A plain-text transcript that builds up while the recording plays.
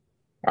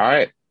All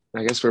right.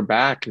 I guess we're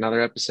back. Another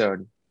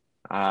episode.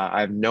 I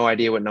have no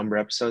idea what number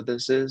episode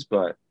this is,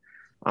 but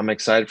I'm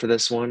excited for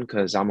this one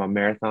because I'm a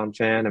marathon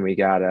fan and we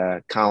got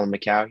Colin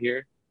Mickow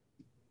here.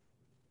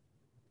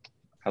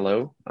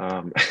 Hello.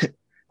 So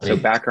Hey,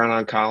 background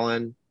on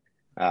Colin.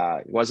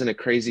 Wasn't a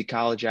crazy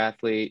college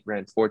athlete,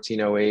 ran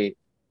 14:08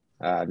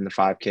 in the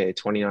 5K,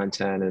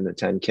 29:10 in the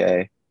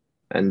 10K.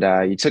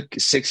 And you took a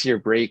 6 year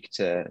break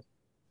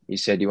you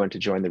said you went to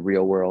join the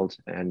real world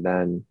and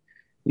then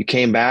you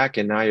came back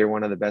and now you're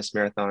one of the best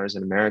marathoners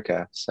in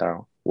America.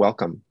 So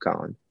welcome,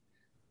 Colin.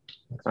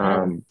 that's right.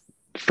 Um,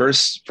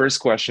 first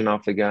question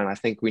off the gun. I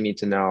think we need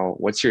to know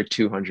what's your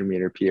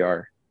 200-meter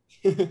PR?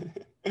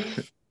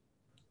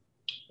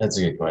 That's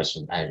a good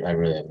question. I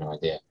really have no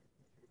idea.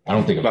 I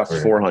don't think I've About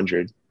heard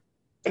 400.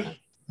 it.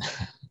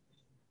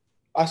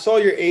 I saw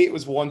your eight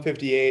was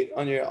 158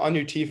 on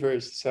your T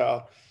first.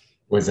 So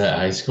Was that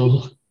high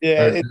school?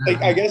 yeah, Or it's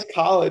like I guess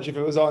college if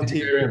it was on I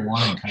think T we were in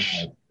one and kind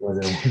of like, was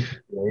it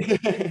one?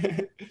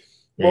 first.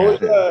 What was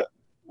Yeah.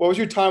 what was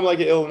your time like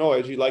at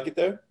Illinois? Did you like it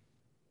there?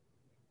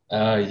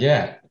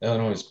 Yeah,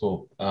 Illinois was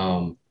cool.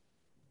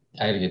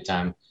 I had a good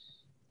time.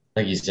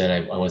 Like you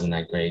said, I wasn't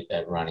that great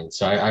at running.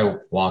 So I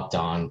walked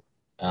on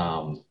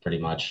pretty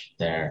much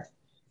there.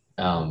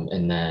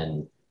 And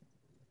then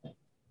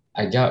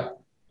I got,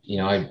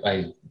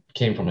 I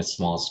came from a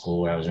small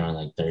school where I was running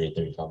like 30,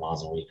 35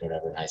 miles a week or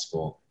whatever in high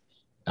school.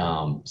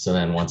 So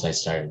then once I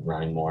started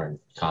running more in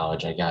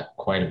college, I got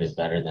quite a bit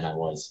better than I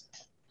was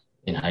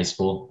in high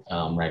school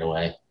right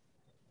away.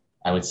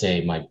 I would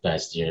say my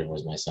best year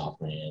was my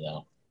sophomore year,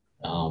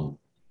 though.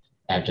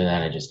 After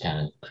that, I just kind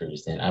of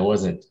cruised in. I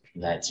wasn't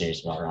that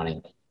serious about running.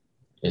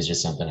 It was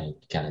just something I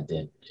kind of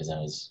did because I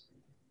was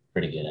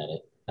pretty good at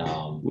it.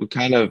 What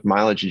kind of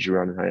mileage did you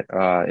run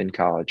in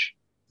college?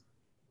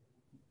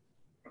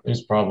 It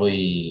was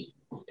probably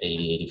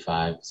 80,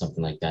 85,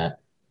 something like that.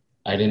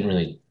 I didn't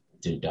really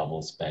do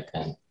doubles back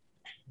then.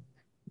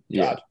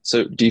 Yeah. God,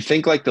 So do you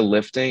think like the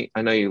lifting,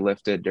 I know you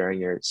lifted during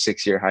your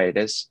 6 year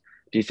hiatus.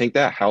 Do you think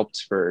that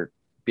helped for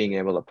being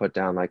able to put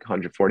down like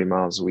 140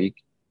 miles a week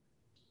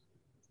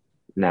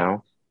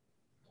now?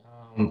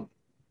 Um,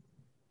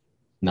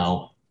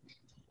 no,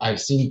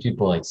 I've seen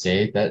people like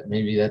say that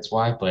maybe that's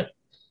why, but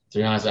to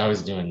be honest, I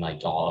was doing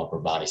like all upper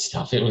body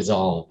stuff. It was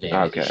all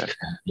vanity. Okay.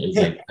 It was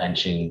like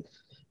benching,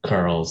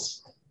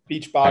 curls,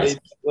 beach body tricep,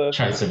 lift.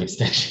 tricep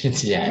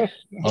extensions. Yeah,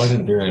 I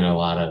wasn't doing a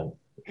lot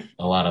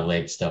of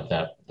leg stuff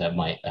that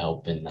might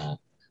help in the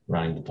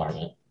running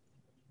department.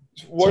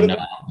 What So did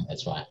no,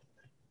 that's why.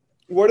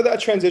 what did that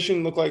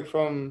transition look like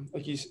from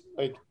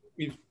like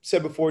we've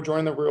said before,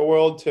 joining the real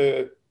world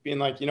to being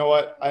like, you know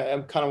what, I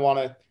kind of want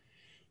to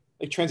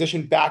like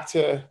transition back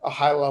to a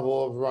high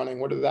level of running.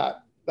 What did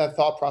that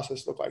thought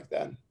process look like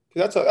then?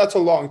 Because that's a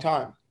long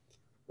time.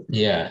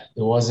 Yeah,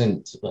 it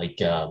wasn't like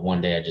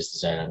one day I just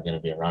decided I'm going to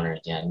be a runner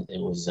again. It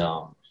was,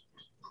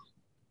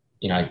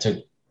 I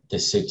took the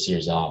 6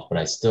 years off, but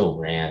I still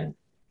ran,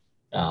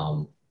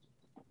 um,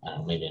 I don't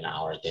know, maybe an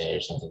hour a day or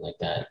something like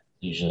that.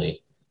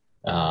 Usually,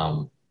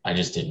 I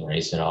just didn't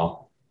race at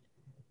all.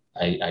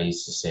 I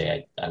used to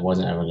say I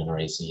wasn't ever going to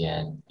race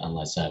again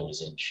unless I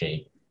was in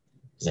shape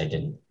because I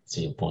didn't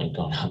see a point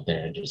going out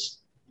there and just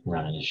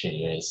running a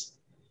shitty race.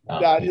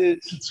 That Yeah, is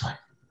that's why.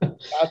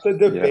 that's a Yeah.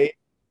 debate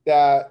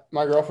that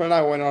my girlfriend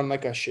and I went on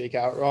like a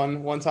shakeout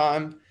run one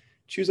time.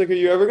 She was like, "Are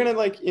you ever gonna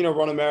like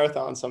run a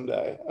marathon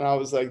someday?" And I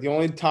was like, "The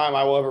only time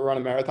I will ever run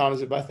a marathon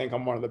is if I think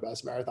I'm one of the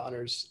best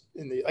marathoners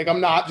in the like.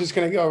 I'm not just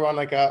gonna go run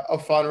like a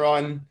fun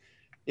run,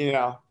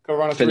 go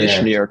run a three. Finish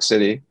Yeah, New York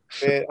City.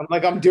 I'm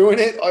like I'm doing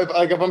it.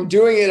 Like if I'm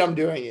doing it, I'm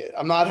doing it.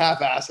 I'm not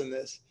half-assing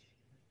this.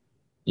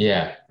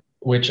 yeah,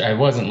 which I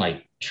wasn't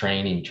like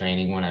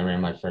training when I ran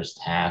my first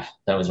half.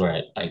 That was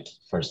where I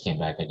first came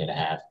back. I did a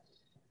half.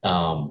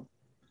 Um,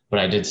 but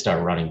I did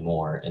start running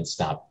more and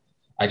stop.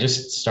 I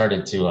just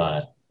started to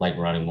like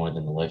running more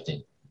than the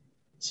lifting.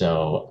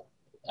 So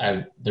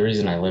the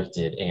reason I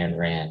lifted and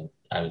ran,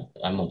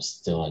 I'm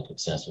still like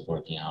obsessed with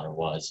working out or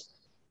was.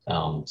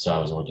 So I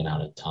was working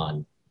out a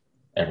ton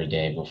every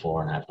day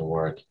before and after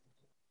work.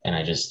 And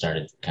I just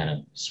started kind of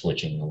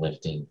switching the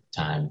lifting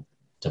time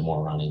to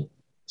more running.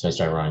 So I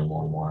started running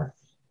more and more.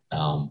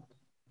 Um,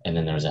 and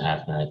then there was a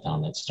half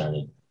marathon that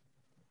started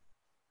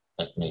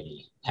like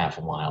maybe half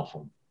a mile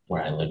from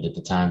where I lived at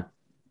the time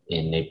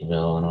in Naperville,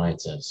 Illinois.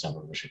 It's a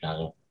suburb of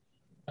Chicago.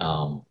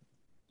 Um,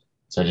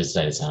 so I just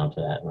decided to sign up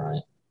for that and run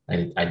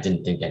it. I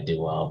didn't think I'd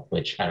do well,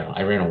 which I don't know.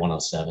 I ran a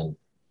 107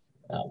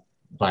 uh,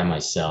 by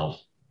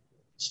myself,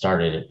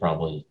 started at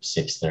probably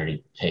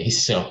 6:30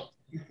 pace. So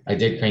I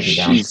did crank it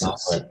down some,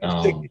 Jesus.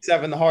 but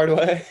 67 the hard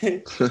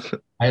way.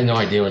 I had no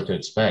idea what to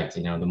expect.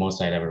 The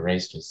most I'd ever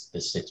raced was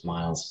the 6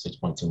 miles,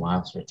 6.2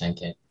 miles for a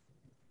 10K.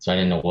 So I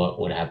didn't know what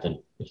would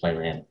happen if I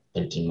ran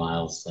 13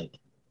 miles like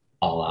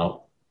all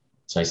out.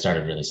 So I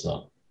started really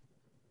slow.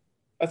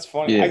 That's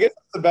funny. I Yeah. guess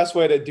that's the best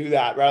way to do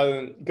that rather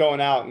than going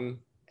out and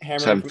Just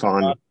hammering having from the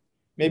front. fun.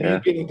 Maybe you'd Yeah.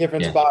 be in a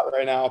different Yeah. spot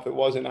right now if it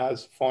wasn't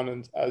as fun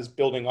and as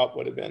building up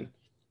would have been.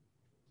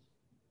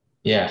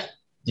 Yeah.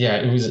 Yeah.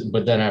 It was,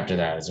 but then after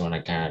that is when I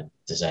kind of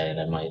decided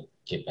I might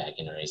get back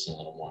into racing a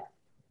little more.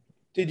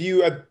 Did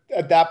you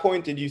at that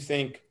point, did you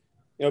think,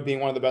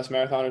 being one of the best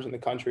marathoners in the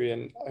country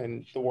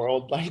and the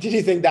world, like, did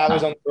you think that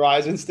was No, on the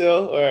horizon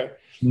still, or?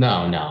 no,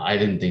 I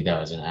didn't think that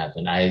was gonna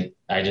happen. I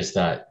just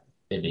thought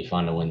it'd be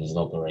fun to win these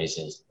local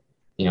races.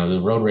 The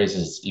road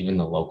races, even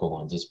the local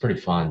ones, it's pretty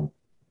fun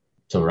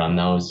to run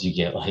those. You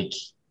get like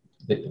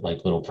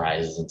little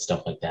prizes and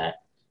stuff like that,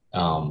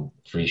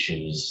 free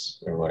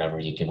shoes or whatever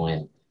you can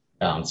win.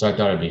 So I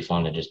thought it'd be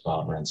fun to just go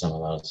out and run some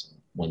of those,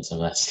 win some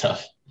of that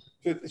stuff.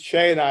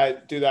 Shay and I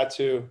do that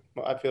too.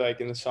 I feel like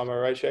in the summer,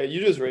 right, Shay?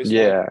 You just raced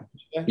one. Yeah.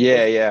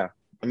 Yeah, yeah.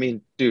 I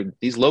mean, dude,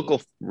 these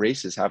local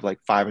races have like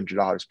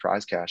 $500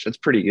 prize cash. That's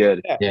pretty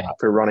good Yeah. Yeah,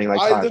 for running like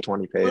The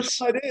 520 first pace.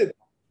 one I did,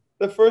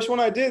 the first one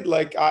I did,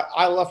 like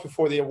I left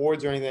before the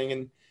awards or anything,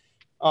 and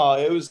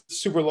it was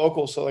super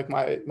local. So like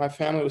my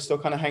family was still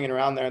kind of hanging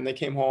around there, and they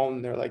came home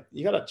and they're like,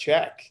 "You got to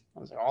check." I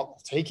was like, "I'll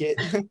take it."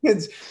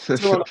 It's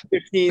around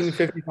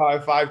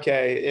 15:55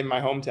 5K in my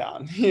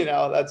hometown.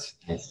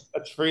 nice.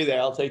 That's free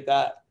there. I'll take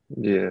that.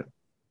 Yeah.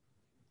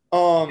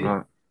 Um,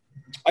 Uh,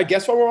 I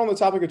guess while we're on the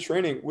topic of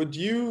training, do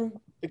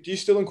you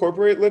still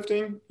incorporate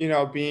lifting?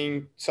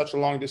 Being such a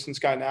long distance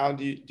guy now,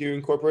 do you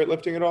incorporate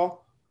lifting at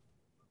all?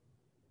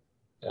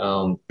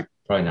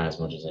 Probably not as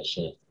much as I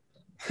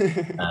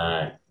should.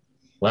 Uh,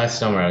 Last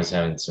summer I was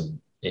having some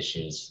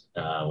issues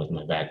with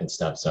my back and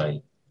stuff, so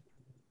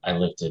I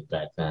lifted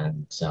back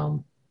then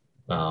some.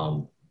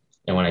 Um,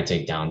 and when I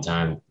take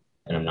downtime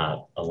and I'm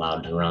not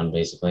allowed to run,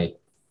 basically,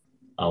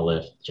 I'll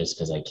lift just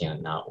because I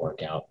can't not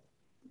work out.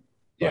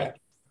 Yeah. But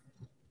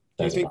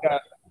Do you that's think about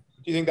it.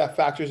 that do you think that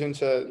factors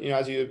into,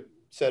 as you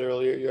said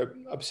earlier, you're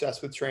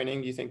obsessed with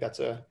training? Do you think that's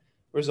a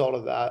result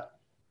of that?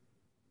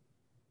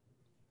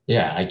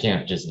 Yeah, I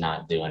can't just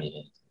not do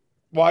anything.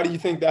 Why do you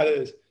think that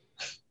is?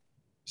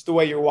 It's the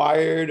way you're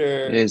wired,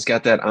 or? he's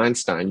got that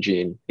Einstein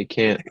gene. He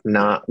can't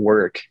not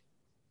work.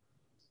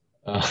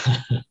 Uh,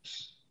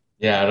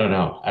 yeah, I don't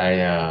know.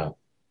 I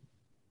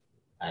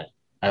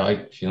I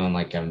like feeling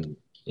like I'm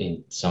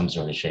in some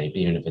sort of shape,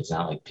 even if it's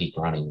not like peak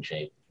running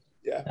shape.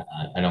 Yeah.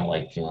 I don't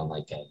like feeling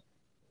like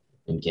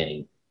I'm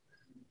getting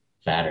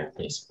fatter,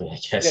 basically, I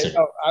Yeah, guess.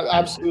 no, I don't know.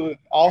 absolutely.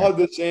 I'll have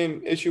the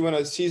same issue when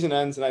a season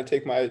ends and I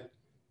take my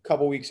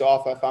couple weeks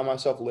off. I find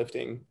myself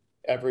lifting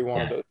every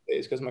one of Yeah, those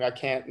days because I'm like, I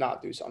can't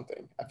not do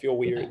something. I feel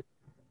weird. yeah, It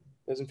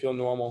doesn't feel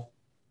normal.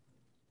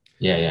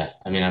 yeah.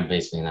 I mean, I'm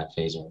basically in that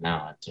phase right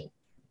now. After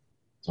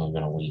it's only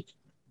been a week.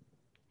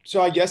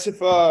 So I guess if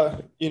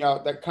that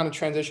kind of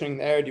transitioning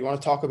there, do you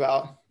want to talk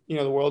about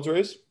the world's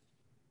race?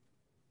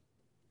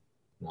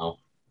 No.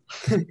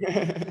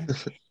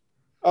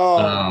 um,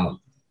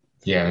 Um,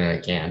 yeah, I mean, I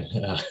can.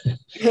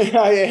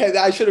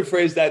 I should have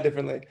phrased that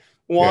differently.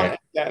 One Right.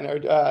 and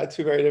ten are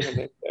two very different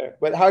things there.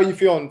 But how are you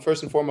feeling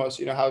first and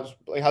foremost? How's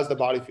the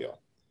body feel?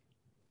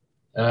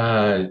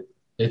 Uh,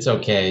 it's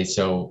okay.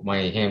 So my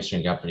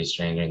hamstring got pretty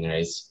strained during the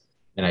race,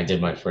 and I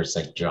did my first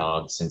like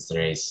jog since the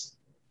race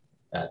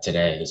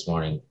today, this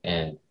morning,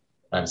 and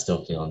I'm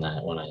still feeling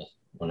that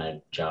when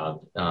I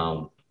jog.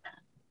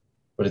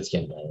 But it's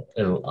getting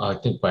better. I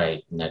think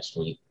by next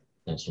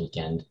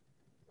weekend,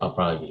 I'll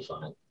probably be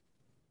fine.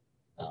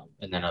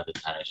 And then other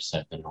than that, I just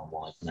have the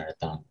normal like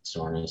marathon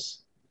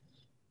soreness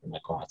in my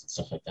quads and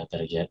stuff like that that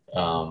I get.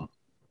 And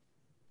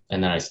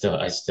then I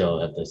still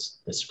have this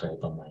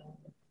scrape on my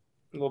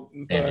Well,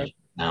 bandage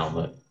now,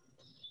 but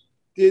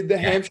did the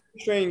yeah. hamstring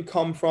strain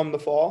come from the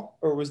fall,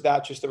 or was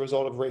that just the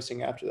result of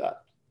racing after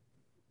that?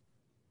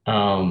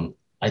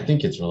 I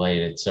think it's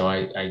related. So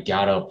I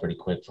got up pretty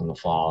quick from the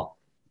fall,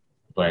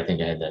 but I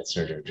think I had that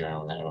surge of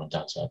adrenaline that everyone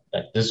talks about.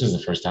 This was the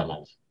first time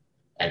I've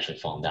actually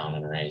fallen down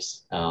in a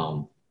race.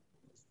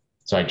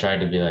 So I tried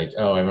to be like,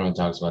 oh, everyone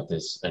talks about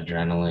this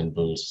adrenaline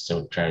boost,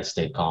 so try to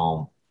stay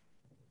calm.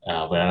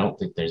 But I don't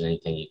think there's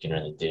anything you can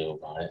really do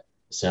about it.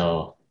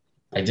 So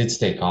I did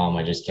stay calm.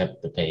 I just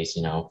kept the pace.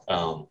 And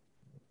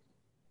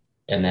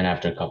then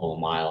after a couple of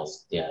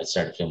miles, yeah, I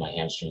started to feel my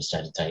hamstrings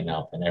start to tighten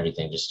up and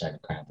everything just started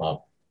to cramp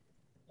up.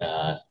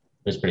 It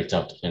was pretty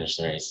tough to finish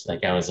the race.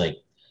 Like I was like,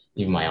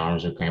 even my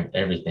arms were cramped,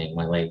 everything,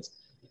 my legs.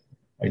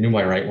 I knew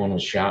my right one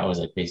was shot. I was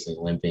like basically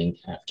limping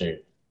after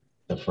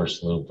the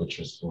first loop, which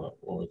was what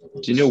were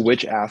the Do you know loops?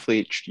 which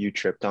athlete you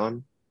tripped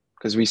on?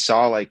 Because we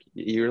saw like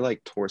your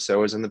like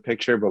torso was in the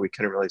picture, but we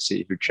couldn't really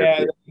see who tripped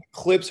Yeah, you. the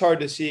clip's hard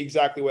to see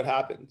exactly what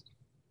happened.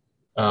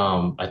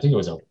 I think it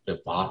was a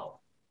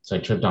bottle. So I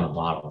tripped on a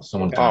bottle.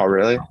 Someone Okay, Oh, dropped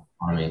really? it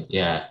on me.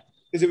 Yeah.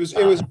 because it was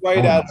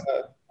right Someone at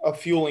else. a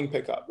fueling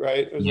pickup,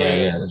 right? It was Yeah, right at.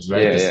 yeah. It was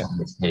right at Yeah, the yeah.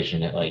 subway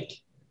station at like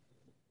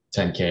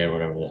 10K or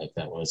whatever the heck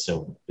that was.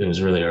 So it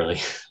was really early.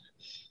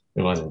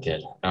 It wasn't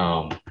good.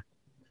 But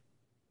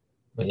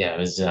yeah, it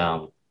was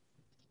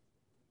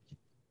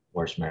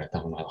worst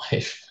marathon of my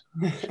life.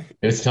 It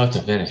was tough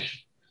to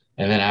finish.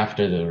 And then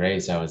after the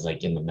race, I was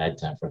like in the med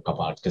tent for a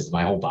couple hours because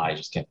my whole body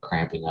just kept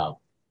cramping up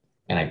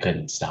and I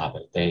couldn't stop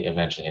it. They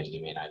eventually had to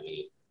give me an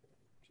IV.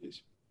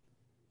 Jeez.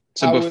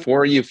 So How was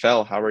before you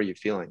fell, how are you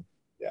feeling?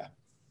 Yeah.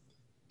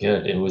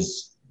 Good.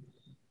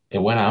 It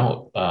went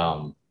out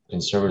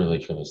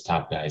conservatively for those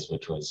top guys,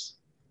 which was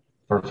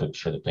perfect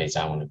for the pace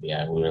I want to be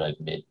at. We were like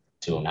mid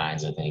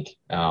 209s, I think.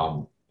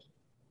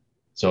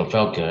 So it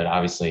felt good.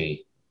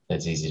 Obviously,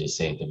 that's easy to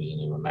say at the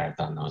beginning of a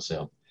marathon, though.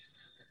 So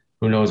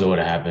who knows what would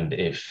have happened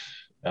if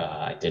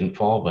I didn't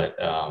fall?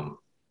 But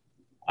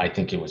I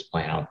think it was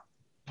playing out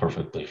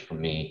perfectly for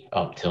me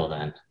up till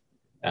then.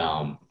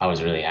 I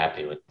was really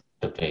happy with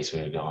the pace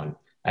we were going.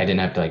 I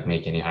didn't have to like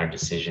make any hard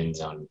decisions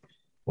on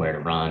where to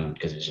run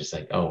because it was just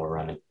like, oh, we're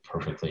running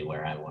perfectly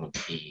where I want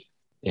to be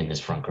in this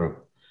front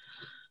group.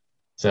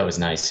 So that was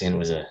nice. And it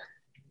was a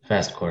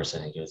fast course. I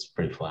think it was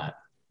pretty flat.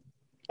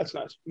 That's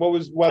nice. What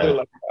was weather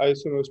like? I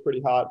assume it was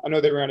pretty hot. I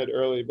know they ran it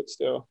early, but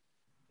still.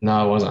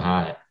 No, it wasn't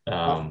hot.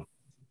 Oh,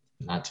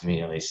 Not to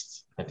me at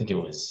least. I think it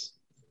was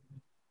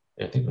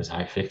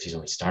high 50s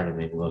when we started,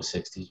 maybe low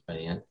 60s by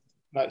the end.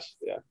 nice.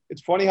 Yeah.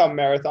 It's funny how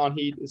marathon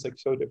heat is like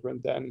so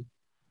different than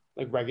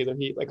like regular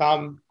heat. Like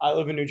I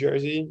live in New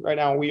Jersey right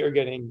now. We are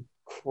getting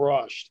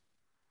crushed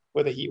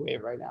with a heat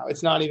wave right now.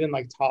 It's not even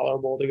like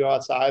tolerable to go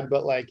outside,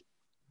 but like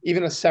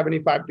even a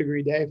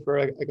 75-degree day for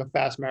like a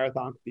fast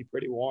marathon could be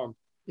pretty warm.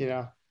 You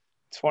know,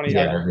 it's funny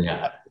how Yeah,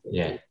 yeah,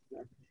 yeah.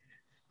 that.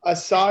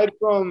 Aside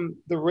from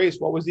the race,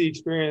 what was the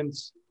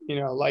experience,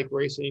 like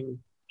racing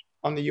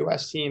on the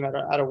U.S. team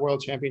at a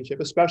world championship,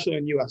 especially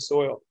on U.S.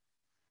 soil?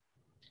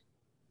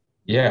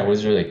 Yeah, it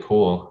was really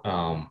cool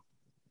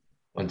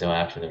until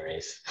after the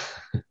race.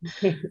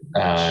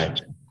 uh,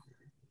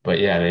 but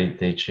yeah,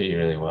 they treat you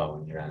really well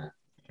when you're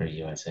for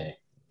USA.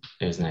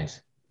 It was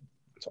nice.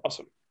 It's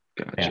awesome.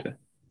 Yeah. Gotcha.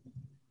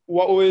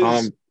 What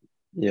was,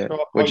 Yeah.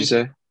 oh, What'd you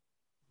say?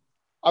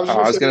 I was Oh,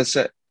 just I gonna was say,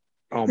 gonna say,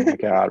 oh my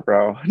God,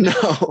 bro.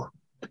 No.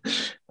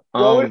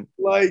 what was Um,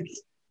 like,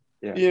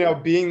 yeah.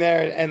 being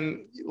there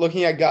and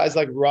looking at guys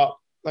like Rupp,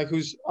 like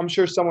who's, I'm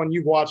sure someone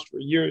you've watched for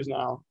years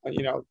now,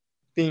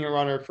 being a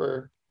runner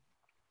for,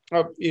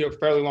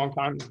 fairly long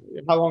time.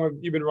 How long have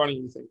you been running,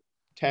 you think?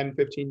 10,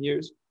 15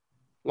 years?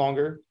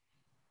 Longer?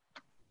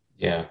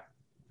 Yeah.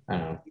 I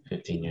don't know,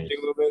 15 A years.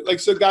 little bit. Like,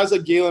 so guys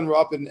like Galen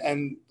Rupp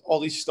and all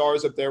these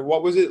stars up there,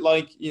 what was it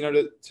like,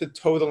 to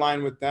toe the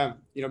line with them,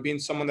 being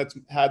someone that's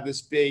had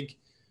this big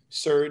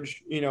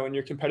surge, in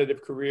your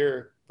competitive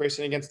career,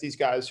 racing against these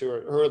guys who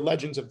are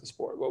legends of the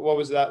sport? What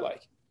was that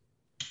like?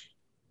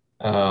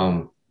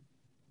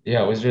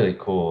 Yeah, it was really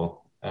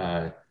cool.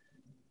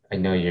 I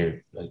know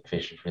you're like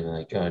fishing for the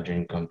like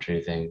dream come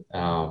true thing.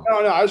 No,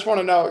 I just want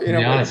to know, To be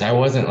like, honest, I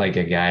wasn't like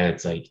a guy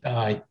that's like, oh,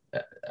 I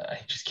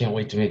just can't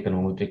wait to make an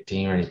Olympic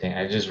team or anything.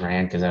 I just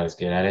ran because I was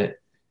good at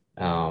it.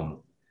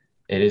 Um,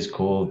 it is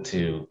cool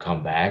to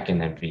come back and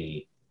then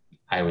be,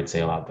 I would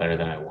say, a lot better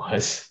than I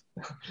was.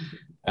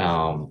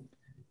 Um,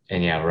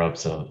 and yeah,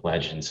 Rupp's a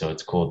legend, so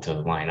it's cool to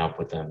line up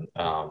with them.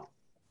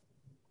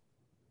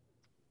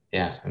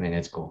 Yeah, I mean,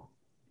 it's cool.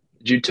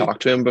 Did you talk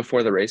to him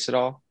before the race at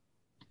all?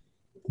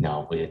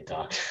 No, we didn't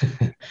talk.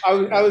 I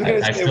was gonna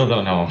I say, still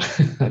don't know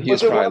him. He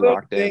was was it one probably of those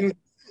locked in. things?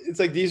 It's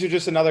like these are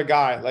just another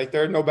guy. Like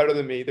they're no better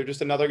than me. They're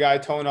just another guy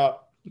towing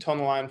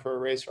the line for a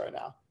race right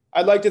now.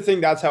 I'd like to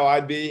think that's how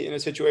I'd be in a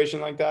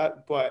situation like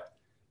that, but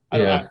I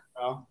don't Yeah,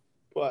 know.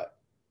 But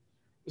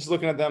just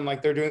looking at them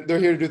like they're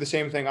here to do the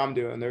same thing I'm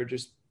doing. They're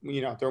just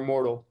they're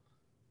mortal.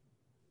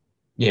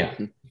 yeah,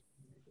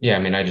 yeah. I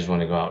mean, I just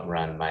want to go out and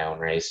run my own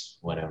race,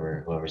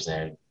 whatever, whoever's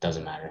there,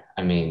 doesn't matter.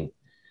 I mean,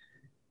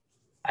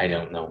 I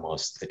don't know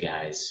most of the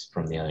guys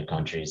from the other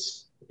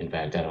countries. In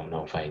fact, I don't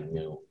know if I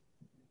knew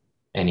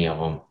any of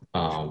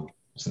them.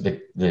 So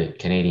the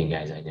Canadian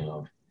guys I knew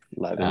of.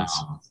 Levens.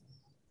 Um,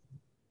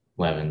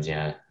 Levens,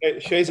 yeah.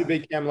 Shay's a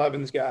big Cam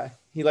Levins guy.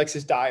 He likes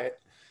his diet.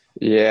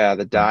 Yeah,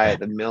 the diet,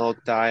 the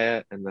milk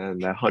diet, and then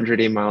the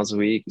 180 miles a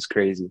week is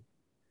crazy.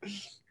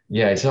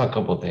 Yeah, I saw a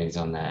couple of things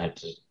on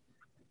that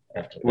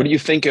after What do that. you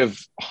think of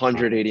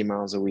 180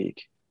 miles a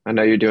week? I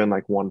know you're doing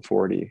like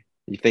 140.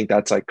 You think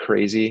that's like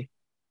crazy?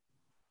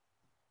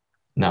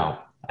 No,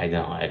 I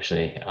don't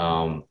actually.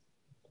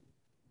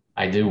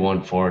 I do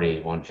 140,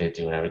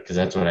 150, whatever, because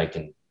that's what I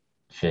can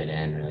fit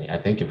in really.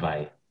 I think if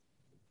I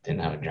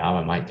didn't have a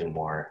job, I might do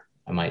more.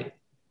 I might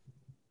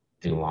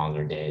do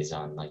longer days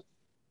on like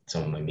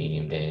some of my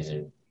medium days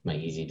or my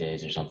easy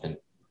days or something.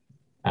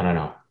 I don't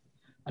know.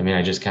 I mean,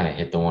 I just kind of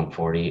hit the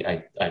 140.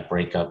 I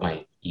break up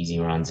my easy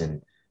runs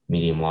and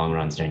medium long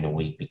runs during the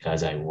week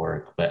because I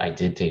work, but I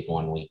did take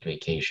 1 week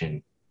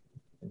vacation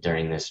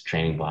during this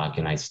training block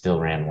and I still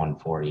ran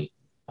 140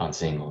 on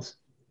singles,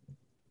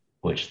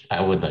 which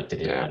I would like to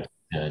do Yeah.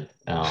 that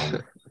if I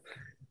could.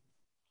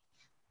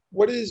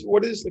 What is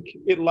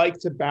it like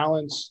to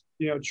balance,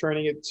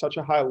 training at such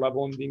a high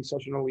level and being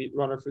such an elite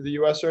runner for the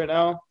US right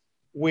now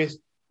with,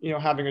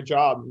 having a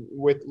job,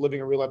 with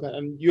living a real life?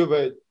 And you have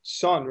a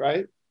son,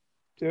 right?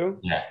 Too?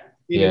 Yeah.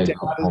 Being a Yeah. dad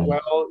as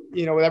well,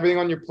 with everything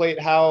on your plate,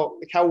 how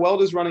well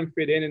does running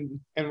fit in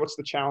and what's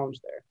the challenge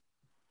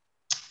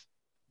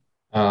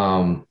there?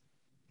 Um,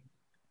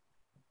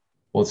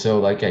 well, so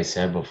like I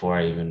said before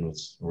I even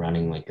was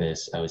running like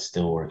this, I was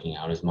still working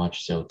out as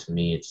much. So to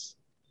me, it's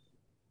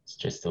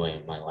just the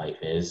way my life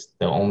is.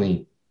 The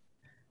only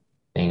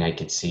thing I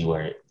could see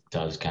where it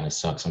does kind of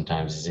suck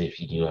sometimes is if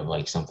you do have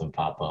like something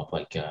pop up,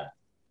 like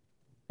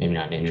maybe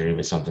not an injury,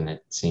 but something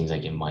that seems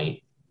like it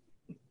might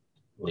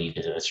lead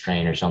to a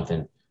strain or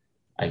something.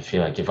 I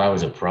feel like if I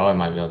was a pro, I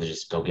might be able to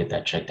just go get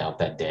that checked out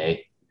that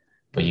day.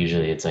 But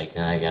usually it's like,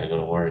 nah, I got to go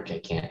to work. I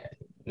can't.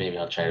 Maybe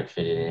I'll try to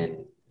fit it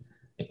in.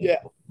 I can Yeah.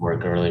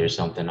 work early or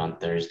something on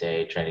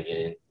Thursday, try to get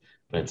in.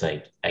 But it's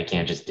like I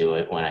can't just do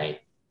it when I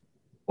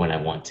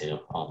want to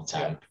all the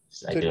Yeah. time. I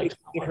So do it's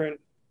it. a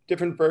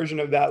different version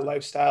of that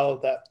lifestyle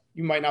that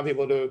you might not be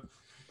able to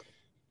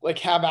like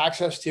have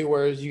access to,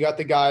 whereas you got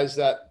the guys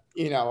that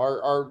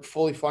are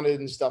fully funded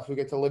and stuff who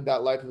get to live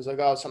that life. It was like,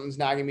 oh, something's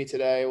nagging me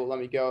today, well, let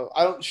me go.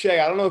 I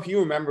don't know if you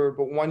remember,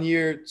 but one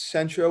year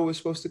Centro was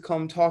supposed to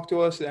come talk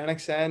to us at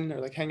NXN or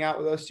like hang out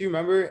with us. Do you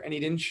remember? And he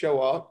didn't show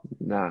up.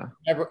 Nah.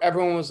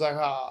 Everyone was like,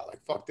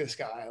 like fuck this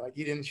guy, like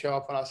he didn't show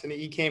up on us. And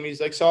he came,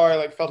 he's like, sorry,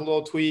 like felt a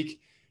little tweak,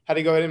 had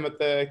to go in with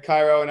the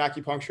chiro and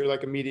acupuncture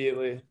like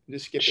immediately,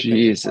 just skip the thing. I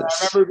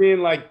Jesus. remember being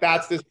like,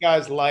 that's this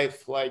guy's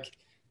life. Like,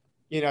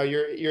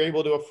 you're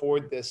able to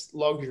afford this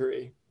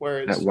luxury. That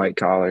Whereas white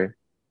collar.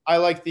 I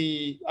like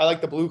the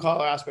blue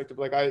collar aspect of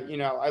like, I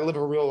live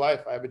a real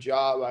life. I have a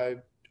job. I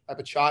have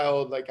a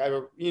child. Like I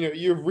have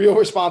you have real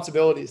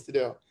responsibilities to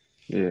do.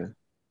 Yeah.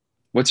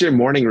 What's your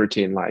morning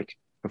routine like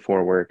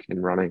before work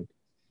and running?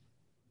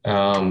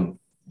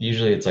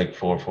 Usually it's like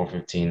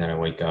 4:15 that I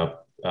wake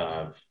up.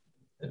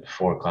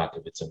 4 o'clock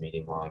if it's a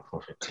meeting long.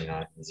 4:15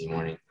 on an easy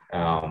morning.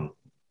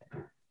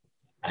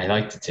 I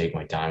like to take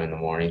my time in the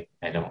morning.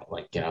 I don't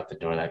like get out the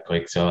door that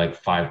quick. So like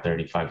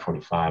 5:30,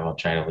 5:45, I'll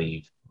try to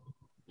leave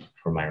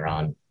for my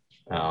run.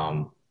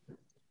 Um,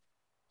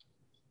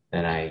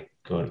 then I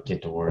go to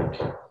get to work.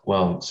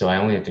 Well, so I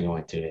only have to go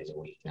in 2 days a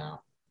week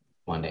now,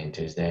 Monday and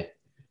Tuesday.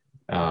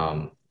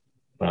 Um,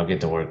 but I'll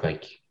get to work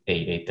like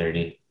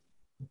 8:30.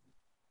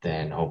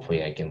 Then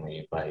hopefully I can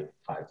leave by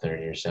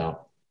 5:30 or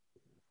so,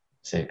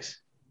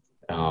 6.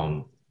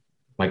 Um,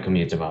 my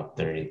commute's about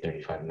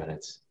 35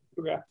 minutes.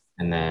 Okay.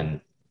 And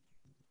then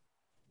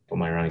put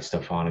my running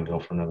stuff on and go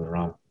for another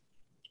run.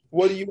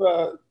 What do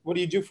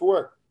you do for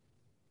work?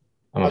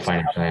 I'm a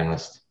financial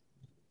analyst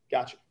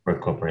Gotcha. for a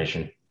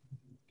corporation.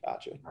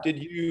 Gotcha.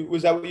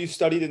 Was that what you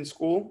studied in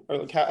school, or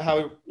like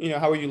how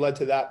were you led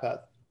to that path?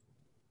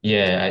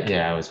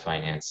 Yeah, I was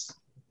finance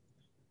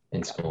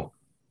in school.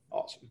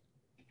 Awesome.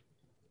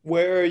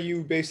 Where are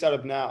you based out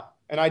of now?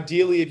 And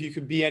ideally, if you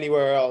could be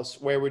anywhere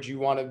else, where would you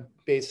want to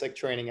base like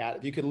training at?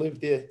 If you could live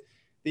the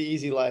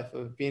easy life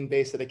of being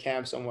based at a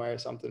camp somewhere or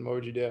something, what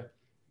would you do?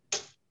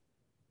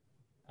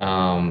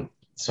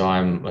 So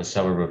I'm a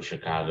suburb of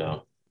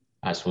Chicago,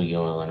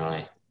 Oswego,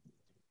 Illinois.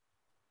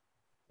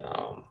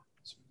 Um,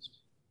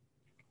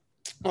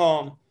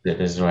 Um, this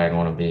is where I'd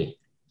want to be.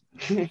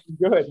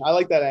 Good. I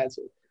like that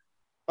answer.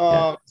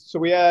 Yeah. So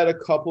we had a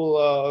couple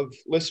of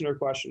listener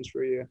questions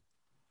for you.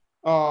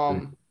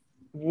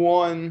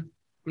 One,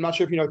 I'm not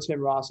sure if you know Tim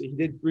Rossi. He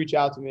did reach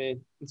out to me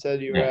and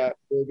said you're a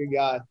good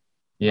guy.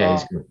 Yeah,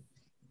 he's good.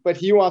 But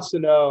he wants to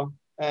know,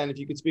 and if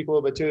you could speak a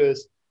little bit to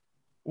this,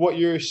 what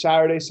your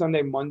Saturday,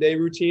 Sunday, Monday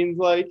routine's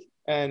like.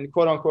 And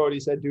quote unquote, he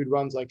said, dude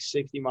runs like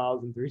 60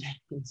 miles in 3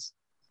 days.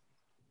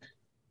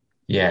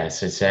 Yeah,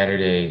 so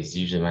Saturday is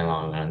usually my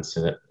long run.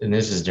 And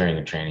this is during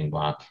a training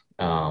block.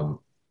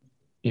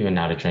 Even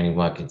not a training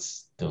block,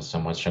 it's still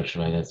somewhat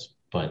structured like this,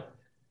 but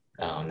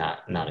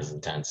not as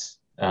intense.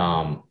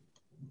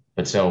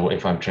 But so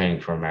if I'm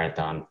training for a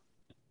marathon,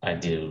 I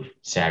do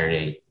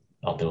Saturday,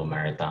 I'll do a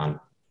marathon,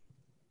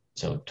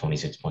 so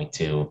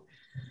 26.2.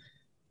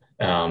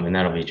 And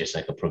that'll be just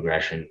like a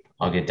progression.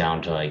 I'll get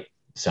down to like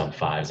sub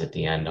fives at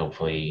the end,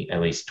 hopefully,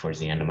 at least towards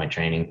the end of my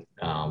training,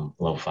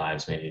 low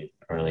fives, maybe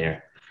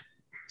earlier.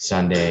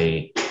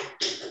 Sunday,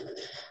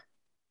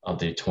 I'll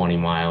do 20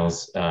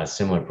 miles,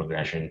 similar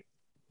progression,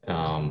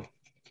 but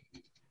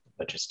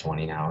just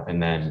 20 now.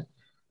 And then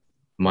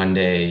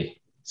Monday's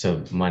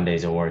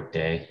a work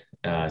day.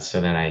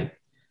 So then I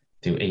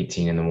do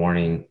 18 in the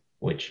morning,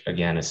 which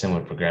again, a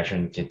similar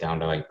progression, get down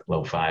to like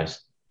low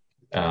fives,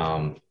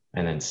 and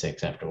then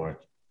 6 after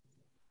work.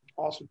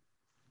 Awesome.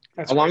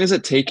 How long is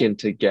it taken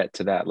to get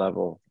to that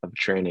level of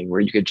training where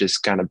you could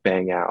just kind of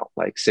bang out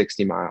like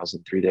 60 miles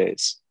in 3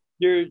 days?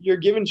 You're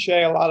giving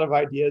Shay a lot of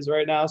ideas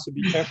right now, so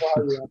be careful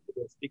how you answer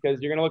this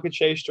because you're gonna look at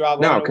Shay's Strava.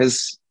 No,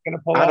 because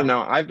pull I up. don't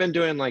know. I've been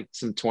doing like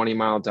some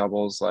 20-mile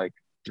doubles like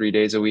 3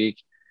 days a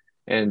week.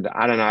 And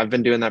I don't know. I've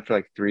been doing that for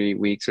like 3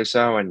 weeks or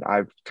so. And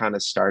I've kind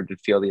of started to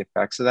feel the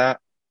effects of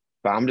that.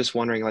 But I'm just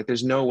wondering, like,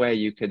 there's no way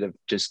you could have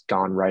just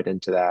gone right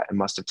into that. It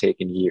must have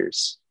taken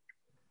years.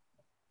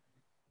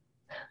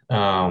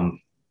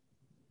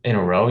 In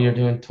a row, you're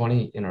doing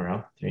 20 in a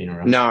row, 3 in a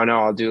row? No,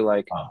 I'll do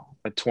like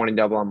a 20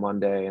 double on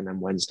Monday and then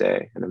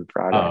Wednesday and then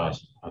Friday. Oh,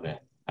 okay.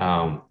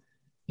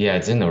 Yeah,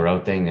 it's in the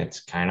row thing.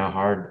 It's kind of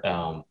hard.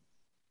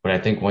 But I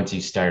think once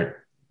you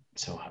start,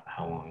 so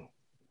how long?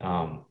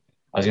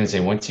 I was gonna say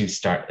once you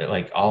start,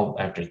 like all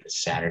after the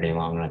Saturday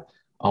long run,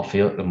 I'll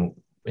feel it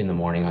in the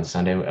morning on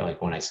Sunday,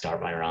 like when I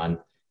start my run.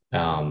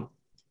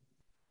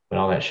 But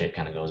all that shit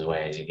kind of goes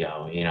away as you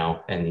go,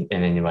 and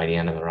then by the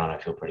end of the run, I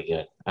feel pretty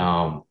good.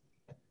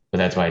 But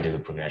that's why I do the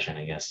progression,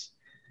 I guess.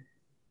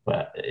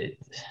 But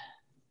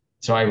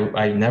So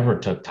I never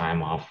took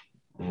time off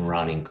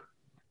running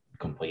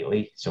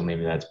completely. So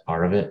maybe that's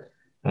part of it.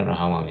 I don't know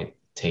how long it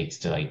takes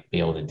to like be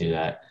able to do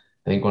that.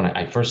 I think when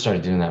I first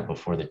started doing that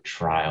before the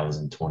trials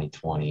in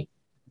 2020,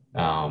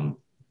 um,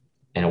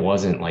 and it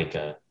wasn't like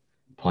a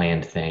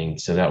planned thing.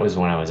 So that was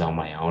when I was on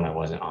my own. I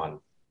wasn't on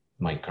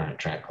my current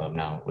track club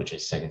now, which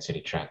is Second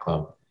City Track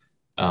Club.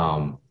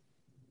 Um,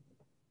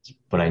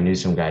 but I knew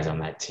some guys on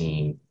that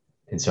team.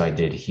 And so I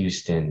did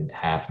Houston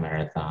half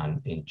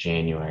marathon in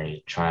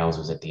January. Trials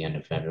was at the end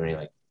of February,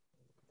 like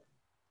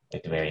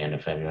the very end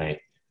of February.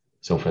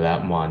 So for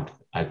that month,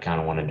 I kind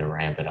of wanted to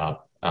ramp it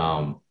up.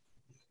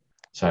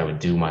 So I would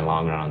do my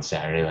long run on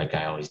Saturday, like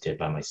I always did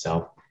by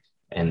myself.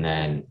 And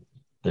then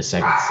the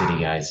Second City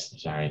guys,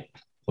 sorry,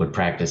 would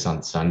practice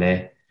on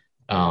Sunday.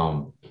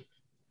 Um,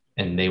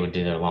 and they would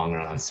do their long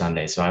run on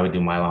Sunday. So I would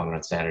do my long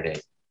run Saturday,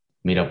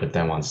 meet up with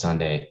them on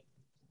Sunday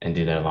and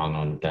do their long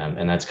run with them.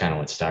 And that's kind of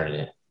what started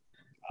it.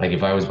 Like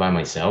if I was by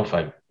myself,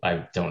 I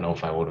don't know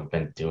if I would have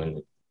been doing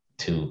the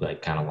two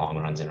like kind of long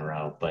runs in a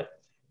row, but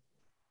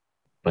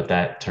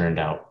that turned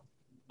out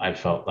I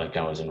felt like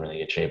I was in really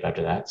good shape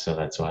after that. So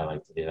that's why I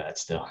like to do that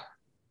still.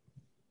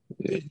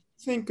 Do you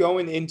think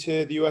going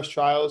into the U.S.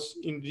 trials,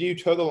 do you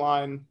toe the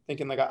line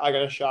thinking like I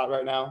got a shot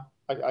right now?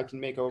 I can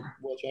make a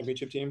world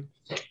championship team.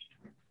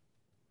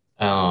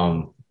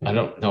 I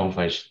don't know if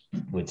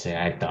would say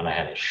I thought I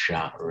had a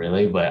shot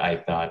really, but I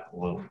thought,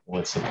 well,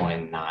 what's the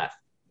point in not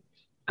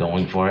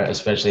going for it,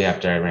 especially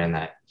after I ran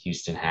that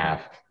Houston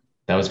half.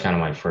 That was kind of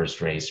my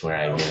first race where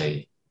I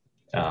really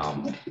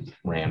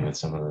ran with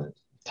some of the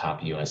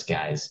top US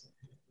guys.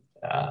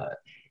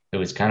 It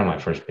was kind of my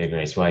first big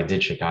race. Well, I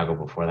did Chicago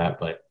before that,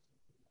 but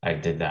I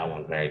did that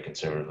one very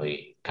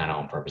conservatively, kind of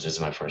on purpose. This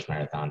is my first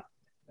marathon.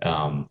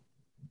 And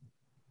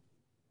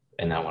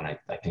that one, I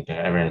think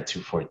I ran a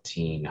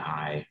 2:14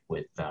 high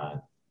with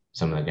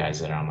some of the guys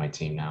that are on my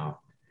team now.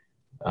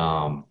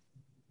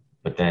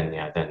 But then,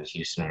 yeah, then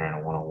Houston, I ran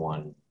a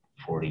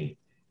 101:40.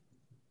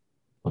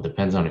 Well, it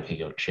depends on if you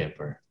go chip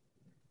or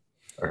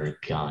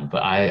gun,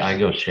 but I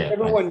go chip.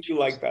 Everyone you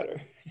like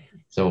better.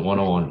 So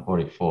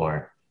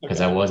 101:44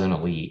 because I wasn't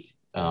elite.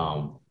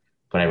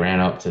 But I ran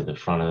up to the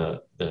front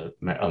of the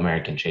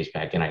American chase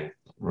pack and I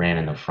ran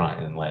in the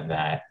front and led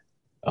that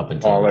up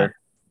until that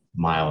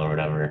mile or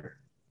whatever.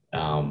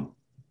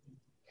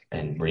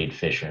 And Reed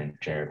Fisher and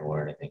Jared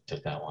Ward, I think,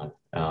 took that one.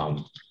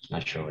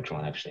 Not sure which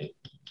one actually.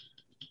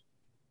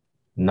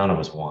 None of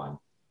us won,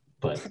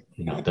 but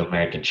the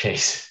American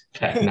chase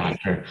pack, not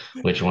sure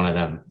which one of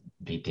them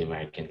beat the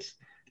Americans.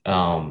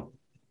 Yeah,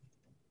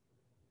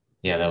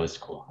 that was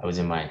cool. I was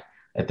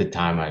at the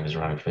time I was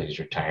running for these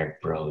retired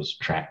bros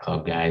track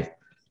club guys.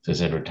 So it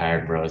said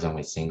retired bros on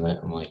my singlet.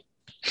 I'm like,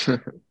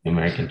 the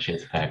American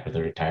chase pack with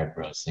a retired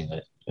bros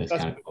singlet. It was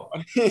kind of cool.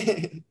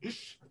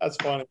 That's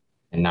funny.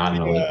 And not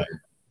an elite.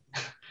 I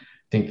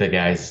think the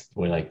guys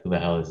were like, who the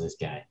hell is this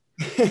guy?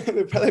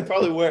 they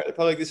probably were. They're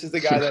probably like, this is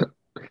the guy that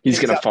he's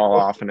gonna fall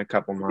off in a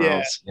couple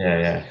miles.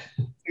 Yeah.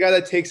 The guy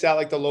that takes out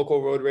like the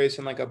local road race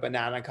in like a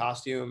banana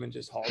costume and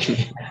just hauls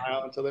it a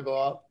mile until they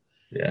blow up.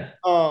 Yeah.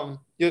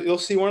 You'll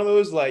see one of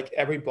those like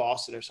every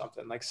Boston or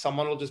something. Like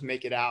someone will just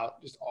make it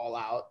out, just all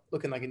out,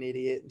 looking like an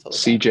idiot until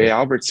CJ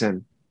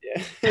Albertson.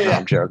 Yeah. No,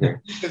 I'm joking.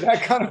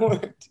 That kind of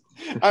worked.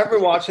 I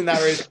remember watching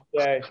that race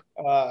today.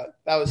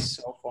 That was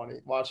so funny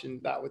watching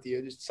that with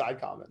you. Just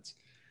side comments.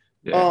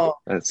 Yeah,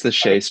 that's the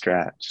Shea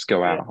strat. Just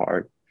go out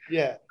hard.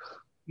 Yeah.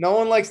 No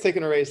one likes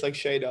taking a race like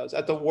Shea does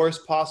at the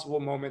worst possible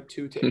moment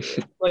to take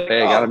it. Like, hey,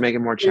 got to make it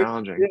more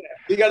challenging. Yeah.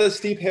 You got a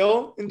steep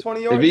hill in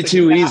 20 yards. It'd be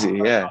too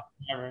easy, yeah.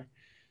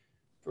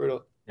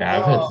 Brutal. Yeah,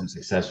 I've had some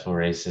successful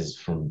races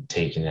from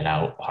taking it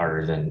out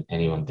harder than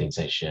anyone thinks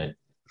I should.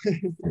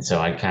 And so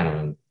I kind of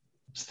am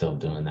still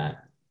doing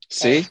that.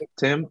 See,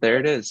 Tim, there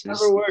it is.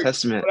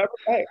 Testament.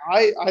 Hey,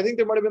 I think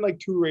there might have been like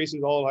 2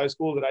 races all of high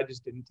school that I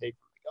just didn't take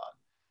from the gun.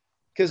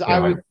 Because I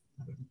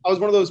was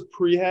one of those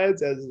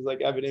pre-heads, as is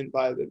like evident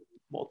by the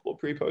multiple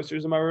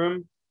pre-posters in my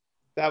room.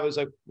 That was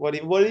like, what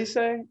did he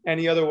say?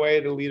 Any other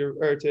way to lead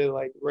or to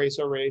like race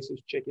a race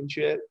is chicken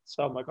shit.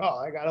 So I'm like, oh,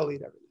 I gotta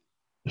lead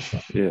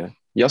everything. Yeah.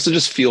 You also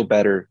just feel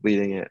better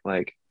leading it.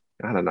 Like,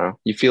 I don't know.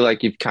 You feel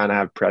like you kind of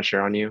have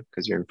pressure on you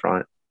because you're in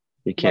front.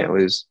 You can't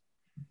lose.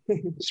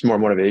 It's more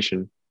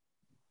motivation.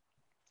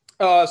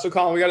 So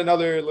Colin, we got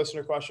another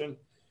listener question.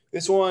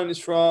 This one is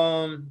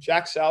from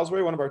Jack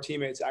Salisbury, one of our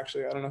teammates,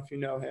 actually. I don't know if you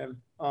know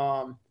him.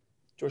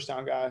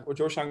 Georgetown guy, or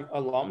Georgetown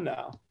alum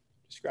now,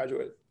 just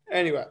graduated.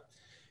 Anyway,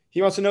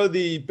 he wants to know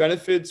the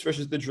benefits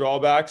versus the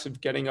drawbacks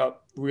of getting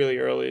up really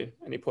early.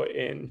 And he put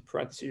in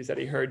parentheses that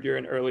he heard you're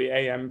an early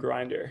AM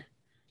grinder.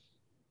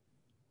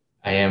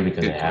 I am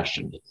because I have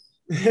to.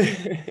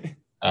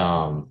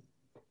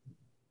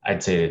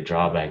 I'd say the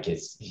drawback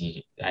is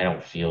I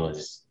don't feel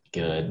as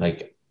good.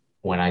 Like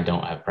when I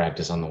don't have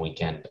practice on the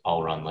weekend,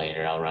 I'll run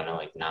later. I'll run at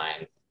like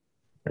 9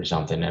 or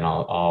something, and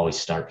I'll always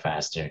start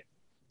faster.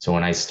 So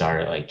when I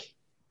start at like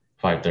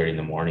 5:30 in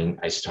the morning,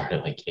 I start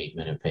at like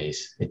 8-minute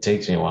pace. It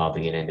takes me a while to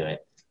get into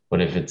it.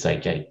 But if it's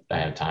like I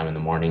have time in the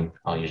morning,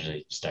 I'll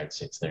usually start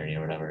 6:30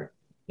 or whatever,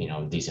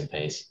 decent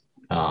pace.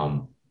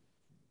 Um,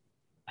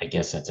 I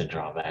guess that's a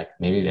drawback.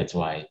 Maybe that's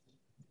why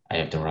I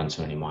have to run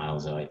so many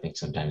miles though. I think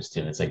sometimes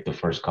too. It's like the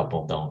first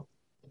couple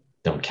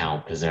don't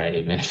count because they're at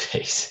 8 minute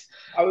pace.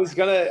 I was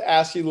gonna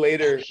ask you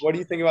later, what do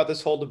you think about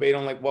this whole debate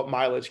on like what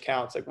mileage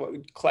counts? Like what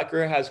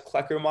Klecker has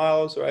Klecker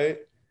miles, right?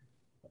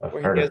 I've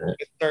Where he heard has of it. like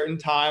a certain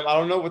time. I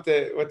don't know what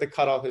the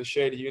cutoff is,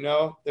 Shay. Do you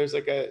know? There's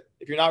like a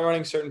if you're not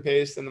running certain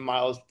pace, then the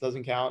miles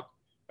doesn't count.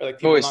 Or like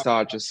I've people always not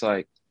thought just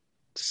like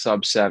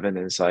sub 7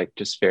 is like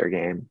just fair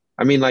game.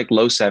 I mean, like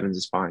low sevens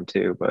is fine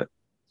too, but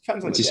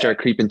depends on the once you day. start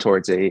creeping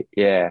towards 8,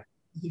 yeah.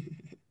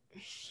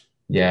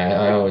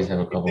 Yeah, I always have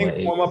a You couple think of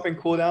eight. warm up and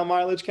cool down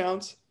mileage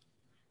counts?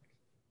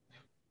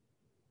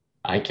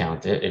 I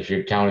count it. If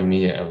you're counting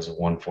me, I was a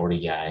 140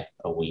 guy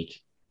a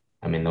week.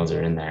 I mean, those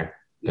are in there.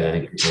 But I Yeah.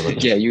 think people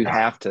look Yeah, at you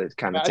have to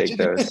kind of take Imagine.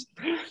 those,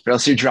 or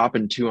else you're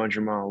dropping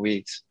 200-mile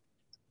weeks.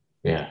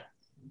 yeah,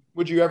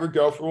 Would you ever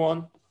go for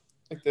one?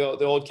 Like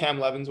the old Cam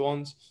Levins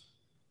ones?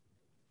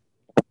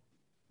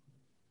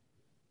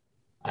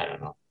 I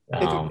don't know.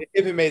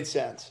 If it made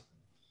sense.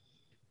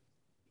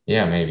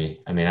 Yeah,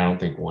 maybe. I mean, I don't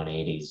think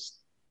 180's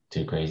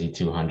too crazy.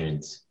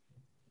 200's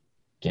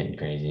getting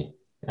crazy.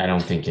 I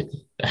don't think it.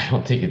 I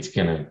don't think it's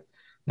gonna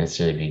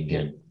necessarily be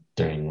good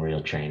during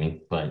real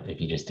training. But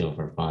if you just do it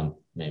for fun,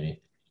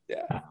 maybe.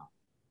 Yeah. Uh,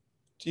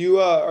 Do you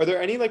are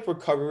there any like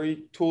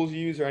recovery tools you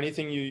use or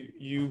anything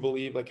you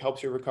believe like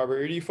helps your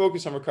recovery? Or do you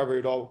focus on recovery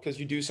at all because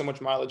you do so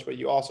much mileage, but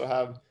you also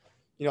have,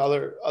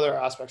 other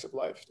aspects of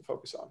life to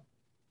focus on?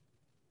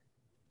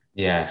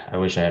 yeah, I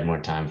wish I had more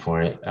time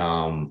for it.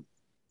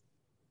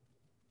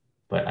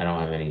 But I don't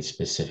have any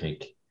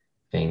specific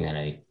thing that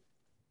I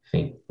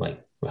think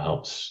like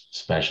helps.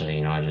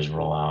 Especially, I just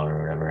roll out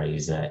or whatever. I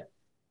use that.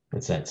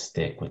 It's that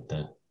stick with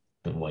the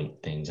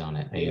white things on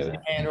it. I Yeah, use like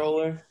that. hand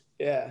roller.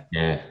 Yeah.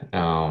 Yeah.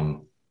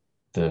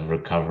 The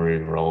recovery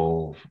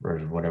roll or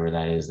whatever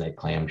that is, that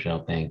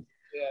clamshell thing.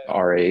 Yeah. I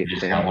R8,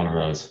 just got yeah. one of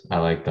those. I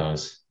like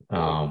those.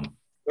 Because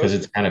Those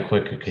it's kind of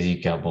quicker because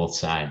you got both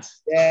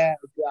sides. yeah,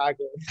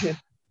 exactly.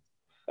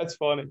 That's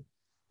funny.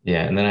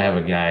 Yeah, and then I have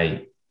a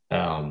guy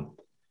um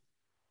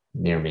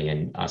near me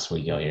in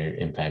Oswego here,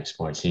 Impact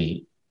Sports.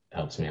 He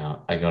helps me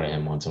out. I go to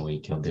him once a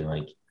week. He'll do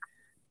like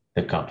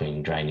the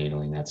cupping, dry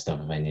needling, that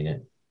stuff if I need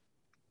it.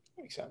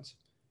 Makes sense.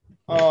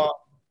 Yeah.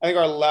 I think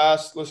our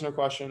last listener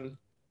question,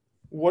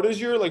 what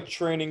does your like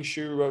training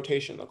shoe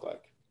rotation look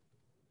like?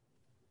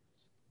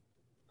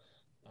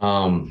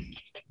 Um,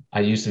 I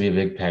used to be a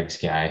big pegs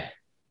guy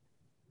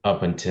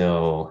up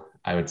until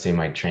I would say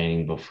my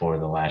training before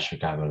the last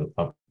Chicago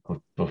up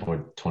before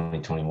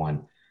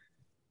 2021.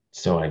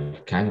 So I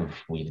kind of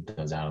weeded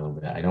those out a little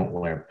bit. I don't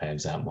wear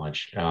pegs that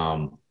much.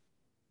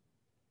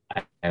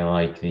 I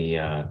like the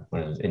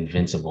what are those,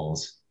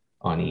 Invincibles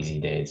on easy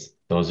days.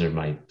 Those are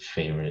my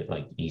favorite,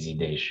 like easy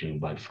day shoe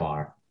by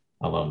far.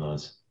 I love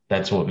those.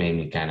 That's what made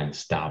me kind of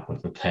stop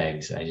with the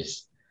pegs.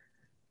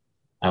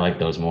 I like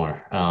those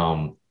more.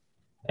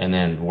 And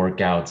then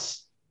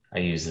workouts, I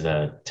use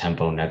the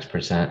Tempo Next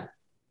Percent.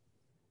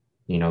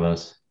 You know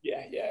those?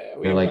 Yeah, yeah, yeah.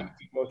 They're like,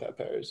 We both have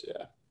pairs.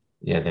 Yeah.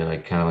 yeah, they're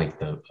like kind of like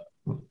the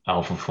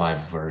Alpha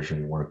 5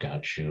 version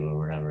workout shoe or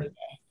whatever.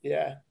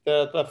 Yeah.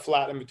 The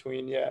flat in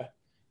between. Yeah.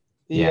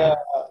 The Yeah.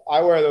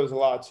 I wear those a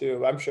lot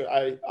too. I'm sure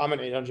I'm an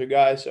 800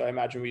 guy, so I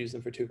imagine we use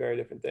them for two very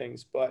different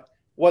things. But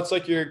what's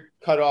like your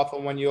cutoff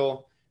on when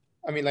you'll,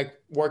 I mean, like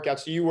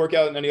workouts? Do you work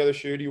out in any other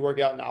shoe? Do you work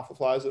out in Alpha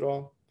Flies at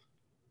all?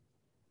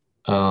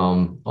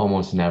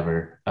 Almost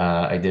never.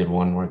 I did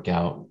one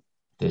workout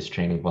this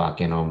training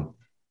block in them.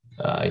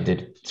 I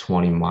did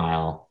 20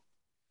 mile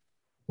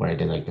where I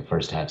did like the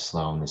first half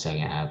slow and the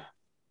second half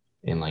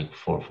in like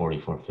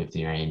 440,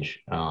 450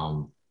 range.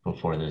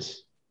 Before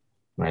this,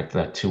 right,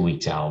 that 2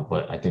 weeks out.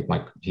 But I think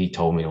he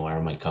told me to wear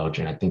them, my coach,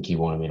 and I think he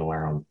wanted me to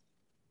wear them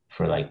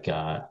for like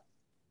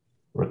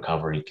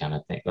recovery kind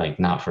of thing, like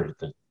not for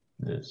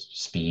the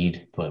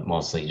speed, but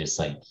mostly just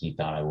like he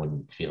thought I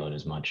wouldn't feel it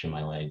as much in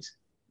my legs,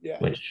 Yeah.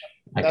 which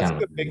I That's kind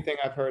like of a big thing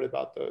I've heard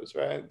about those,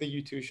 right? The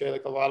U2 Shay,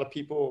 like a lot of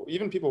people,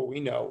 even people we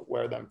know,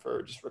 wear them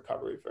for just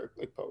recovery for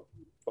like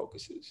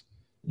focuses.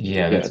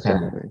 yeah, Yeah, that's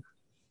kind of definitely.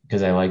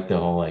 because I like the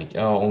whole like,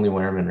 oh, only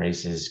wear them in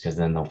races because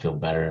then they'll feel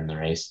better in the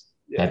race.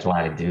 Yeah. That's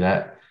why I do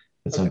that.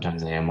 But Okay.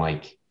 sometimes I am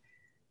like,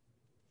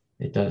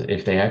 it does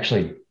if they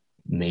actually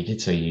make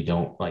it so you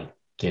don't like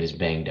get as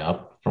banged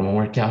up from a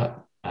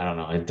workout. I don't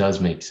know. It does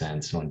make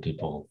sense when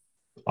people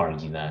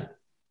argue that.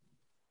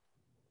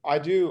 I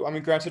do. I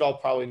mean, granted, I'll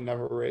probably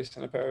never race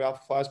in a pair of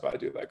Alpha Flies, but I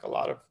do like a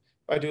lot of,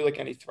 if I do like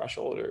any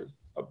threshold or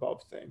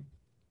above thing,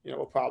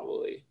 we'll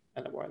probably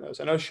end up wearing those.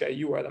 I know Shay,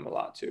 you wear them a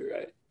lot too,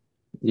 right?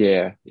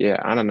 Yeah, yeah.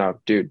 I don't know,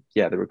 dude.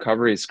 Yeah, the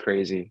recovery is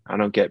crazy. I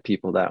don't get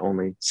people that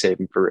only save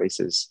them for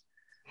races.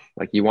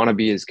 Like you want to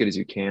be as good as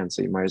you can,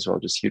 so you might as well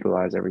just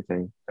utilize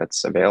everything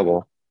that's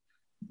available.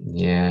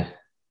 Yeah.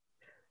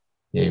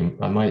 Yeah,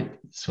 I might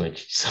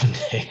switch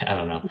someday. I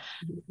don't know.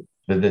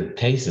 The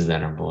paces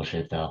then are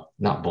bullshit though.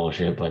 Not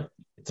bullshit, but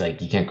it's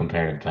like you can't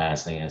compare to the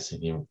past, I guess,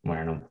 if you're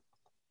wearing them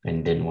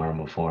and didn't wear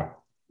them before.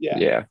 Yeah.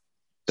 Yeah,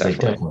 So they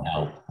definitely. definitely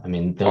help. I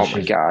mean, those Oh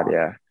my shoes, God,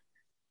 yeah.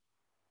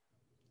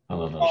 I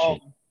love those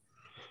shoes.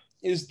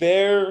 Is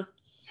there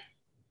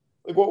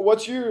like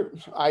what's your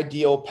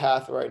ideal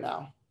path right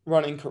now,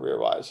 running career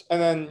wise,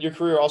 and then your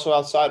career also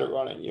outside of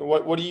running?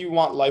 What do you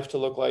want life to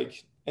look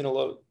like in a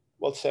little,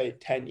 let's say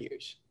 10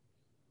 years?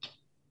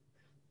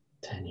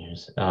 10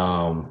 years.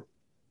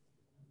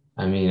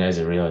 I mean, as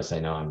a realist, I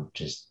know I'm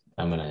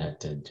gonna have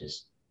to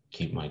just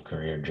keep my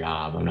career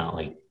job. I'm not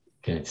like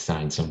gonna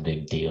sign some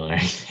big deal or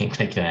anything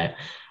like that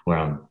where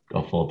I'm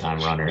a full-time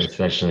runner,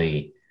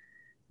 especially,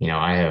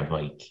 I have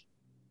like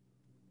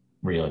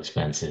real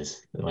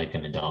expenses like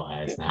an adult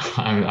has now.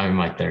 I'm in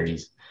my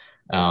 30s.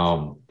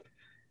 Um,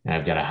 and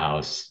I've got a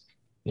house,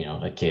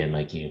 a kid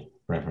like you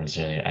referenced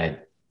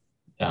earlier.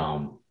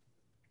 Um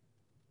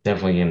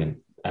definitely gonna,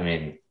 I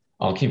mean,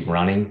 I'll keep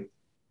running,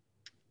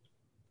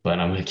 but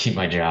I'm gonna keep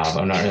my job.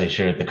 I'm not really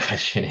sure what the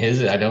question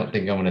is. I don't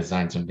think I'm gonna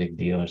sign some big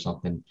deal or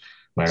something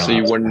where I So don't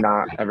you have would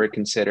not ever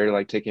consider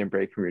like taking a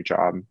break from your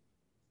job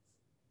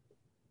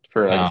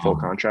for like a full um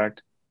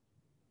contract?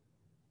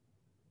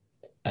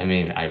 I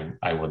mean,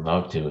 I would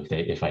love to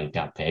if I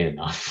got paid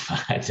enough.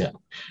 I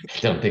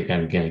don't think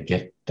I'm gonna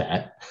get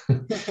that.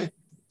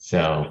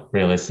 So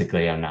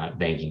realistically, I'm not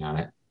banking on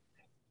it.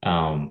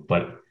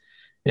 But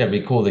yeah, it'd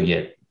be cool to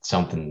get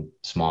something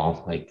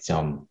small, like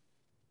some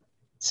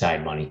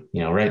side money.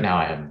 Right now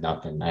I have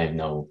nothing. I have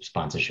no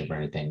sponsorship or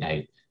anything.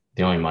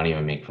 The only money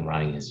I make from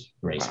running is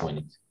race Wow.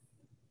 winnings.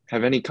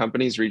 Have any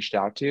companies reached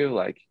out to you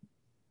like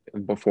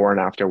before and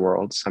after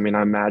Worlds? I mean,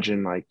 I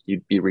imagine like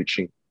you'd be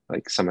reaching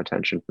like some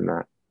attention from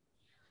that.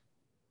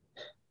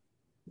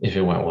 If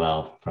it went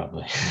well,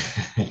 probably.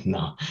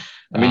 No.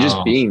 I mean, just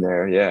Um, being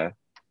there, yeah.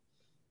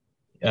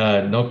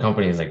 no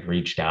company has like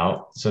reached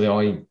out. So the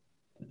only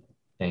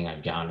thing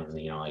I've gotten is,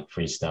 like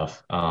free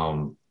stuff.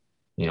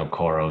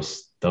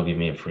 Koros, they'll give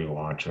me a free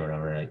watch or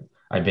whatever.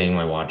 I banged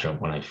my watch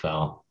up when I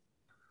fell.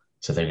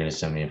 So they're gonna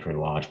send me a free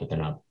watch, but they're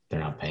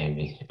not paying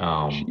me.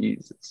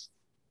 Jesus.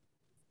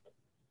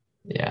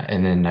 Yeah,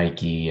 and then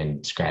Nike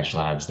and Scratch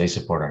Labs, they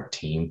support our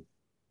team.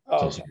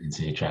 Oh, So okay.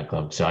 City Track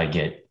Club. So I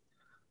get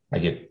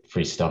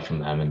free stuff from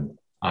them, and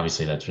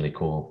obviously that's really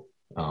cool.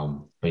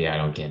 But yeah, I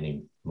don't get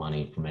any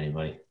money from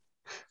anybody.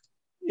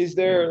 Is Yeah.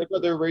 there like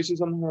other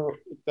races on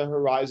the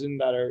horizon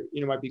that are,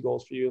 might be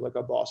goals for you, like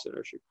a Boston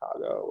or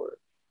Chicago, or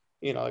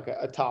like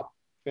a top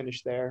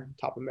finish there,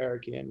 top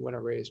American, win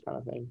a race kind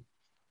of thing?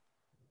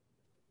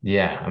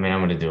 Yeah, I mean,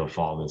 I'm gonna do a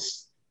fall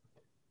this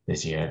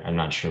year. I'm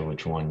not sure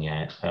which one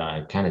yet.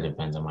 It kind of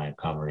depends on my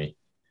recovery,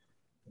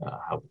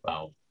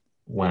 how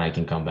when I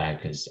can come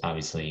back, because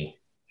obviously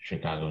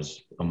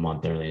Chicago's a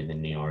month earlier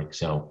than New York.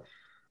 So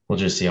we'll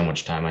just see how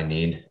much time I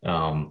need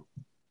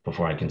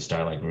before I can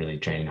start like really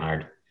training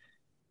hard.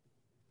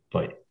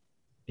 But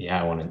yeah,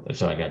 I want to.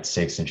 So I got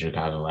sixth in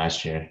Chicago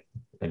last year.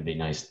 It'd be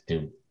nice to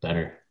do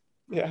better.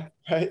 Yeah,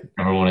 right.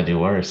 Never want to do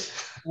worse.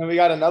 And we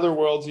got another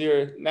Worlds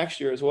year next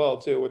year as well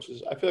too, which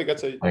is I feel like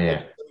that's Oh a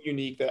yeah,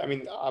 unique that I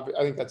mean I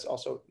think that's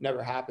also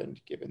never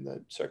happened given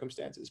the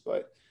circumstances.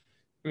 But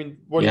I mean,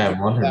 what do you yeah. think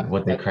I of wonder that?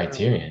 what the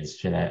criteria is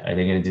for that. Are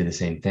they going to do the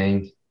same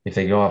thing? If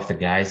they go off the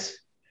guys,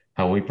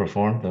 how we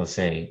perform, they'll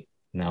say,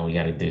 no, we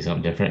got to do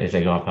something different. If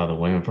they go off how the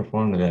women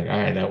perform, they're like, all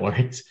right, that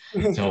works.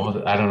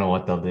 So I don't know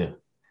what they'll do.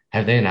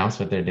 Have they announced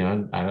what they're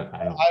doing? I don't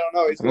I don't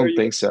know. Is I there don't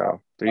think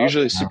so. They're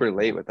usually know. super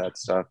late with that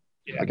stuff.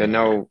 yeah, Like I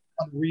know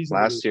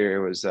unreasonably. last year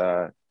it was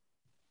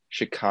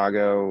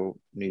Chicago,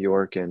 New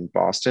York, and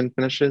Boston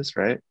finishes,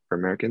 right? For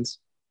Americans.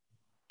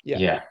 Yeah,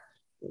 Yeah,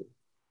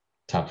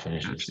 top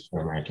finishes Gotcha.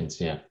 for Americans.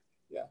 Yeah.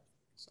 yeah.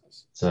 That's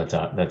nice. So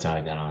that's how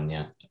I got on.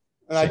 Yeah.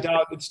 And I Sick.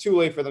 doubt it's too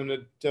late for them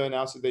to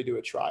announce that they do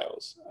a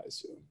trials, I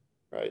assume,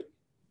 right?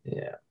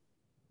 Yeah.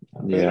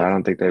 Or they Yeah, I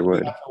don't don't think they do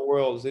would. that for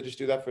Worlds. They just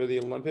do that for the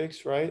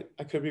Olympics, right?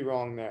 I could be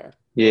wrong there.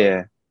 But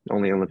Yeah,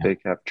 only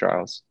Olympic have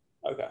trials.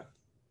 okay.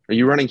 Are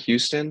you running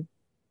Houston?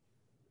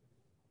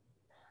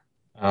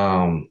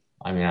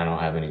 I mean, I don't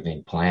have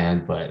anything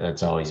planned, but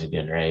that's always a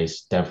good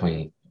race.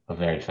 Definitely a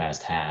very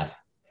fast half.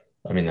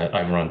 I mean,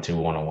 I've run two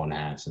 101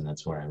 halves, and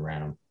that's where I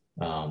ran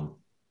them.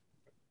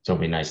 So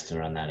it'd be nice to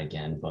run that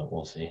again, but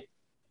we'll see.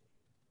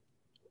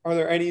 Are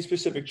there any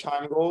specific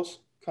time goals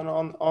kind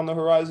of on the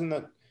horizon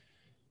that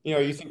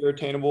you think are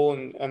attainable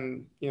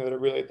and that are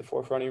really at the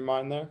forefront of your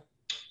mind there?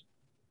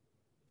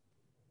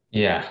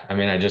 Yeah, I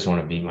mean, I just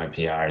want to beat my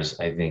PRs.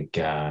 I think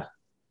the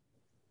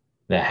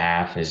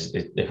half is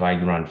if I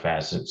can run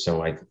fast. So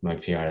like my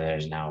PR there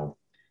is now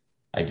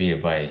I beat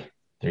it by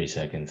 3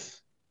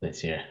 seconds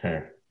this year,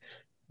 or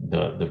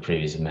the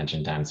previous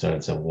mentioned time. So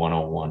it's a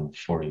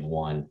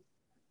 101.41.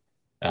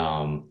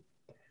 Um,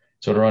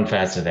 so to run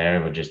faster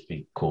there would just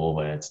be cool,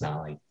 but it's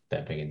not like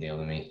that big a deal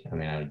to me. I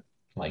mean, I would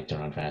like to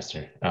run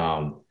faster.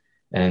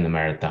 And in the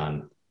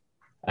marathon,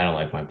 I don't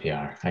like my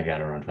PR. I got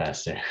to run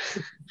faster.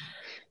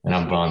 And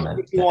I'm bummed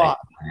What you that I want?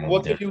 won't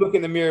What do did it you look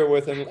in the mirror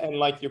with and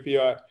like your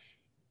PR?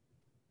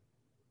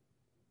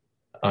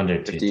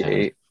 under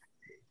 210. 58.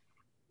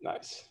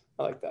 Nice.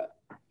 I like that.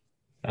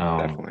 Um,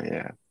 Definitely,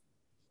 yeah.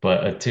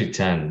 but a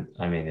 210,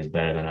 I mean, is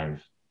better than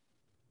I've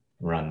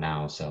run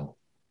now. So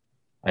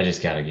I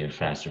just got to get a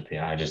faster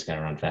PR. I just got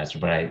to run faster.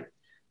 But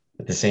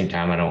at the same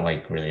time, I don't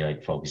like really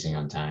like focusing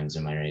on times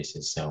in my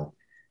races. So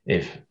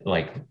if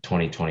like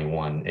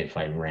 2021, if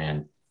I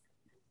ran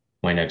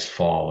my next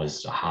fall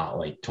was hot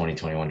like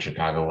 2021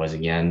 Chicago was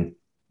again,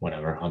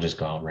 whatever, I'll just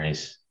go out and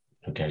race.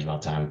 Who cares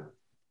about time?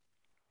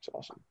 It's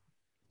awesome.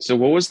 So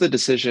what was the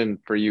decision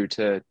for you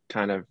to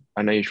kind of,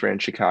 I know you ran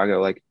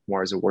Chicago like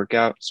more as a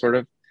workout sort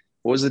of.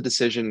 What was the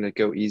decision to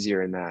go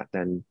easier in that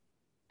than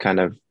kind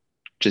of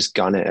just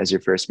gun it as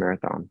your first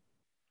marathon?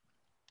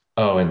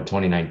 Oh, in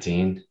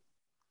 2019,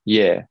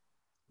 Yeah.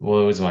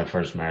 well, it was my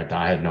first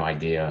marathon. I had no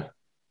idea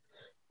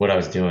what I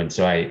was doing.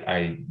 So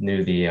I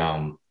knew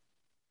the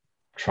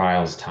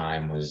trials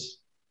time was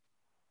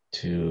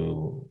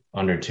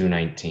under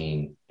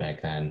 219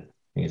 back then.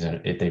 I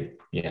think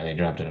they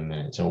dropped it a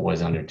minute. So it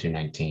was under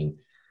 219.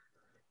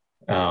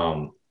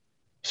 Um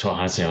so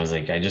honestly I was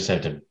like, I just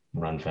have to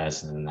run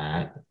faster than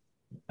that.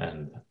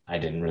 And I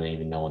didn't really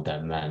even know what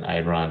that meant. I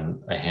had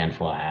run a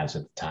handful of halves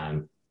at the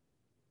time.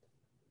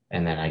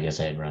 And then I guess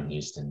I had run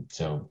Houston.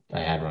 So I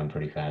had run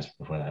pretty fast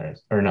before that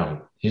race. Or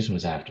no, Houston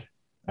was after.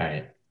 All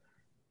right.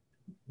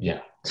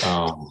 Yeah.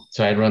 So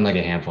I had run like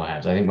a handful of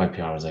halves. I think my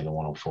PR was like a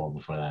 104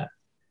 before that.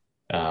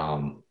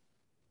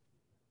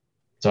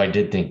 So I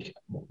did think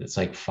it's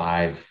like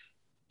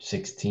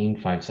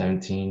 5:16,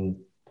 5:17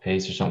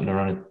 pace or something to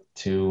run it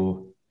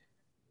to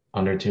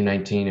under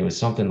 219. It was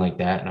something like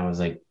that. And I was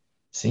like,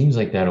 seems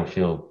like that'll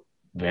feel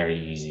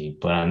very easy,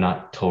 but I'm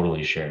not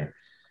totally sure.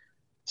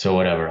 So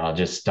whatever, I'll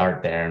just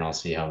start there and I'll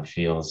see how it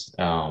feels.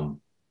 And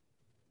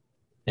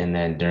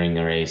then during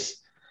the race,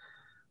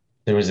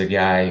 there was a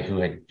guy who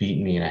had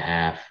beaten me in a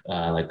half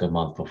like a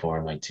month before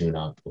in my tune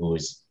up who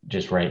was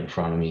just right in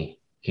front of me.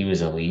 He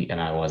was elite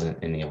and I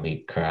wasn't in the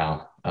elite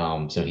corral.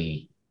 So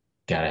he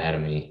got ahead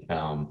of me.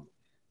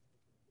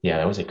 Yeah,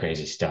 that was a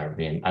crazy start.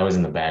 I was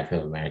in the back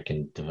of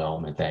American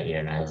development that year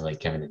and I was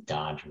like having to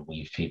dodge and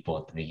weave people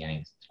at the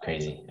beginning. It's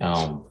crazy.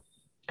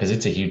 Because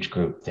it's a huge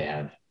group they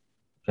have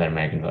that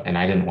American, and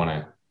I didn't want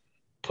to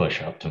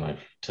push up to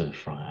the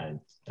front.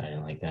 I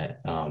didn't like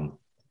that.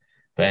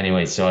 But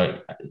anyway, so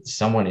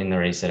someone in the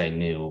race that I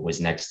knew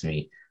was next to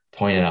me,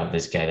 pointed out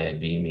this guy that had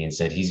beat me and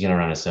said, he's going to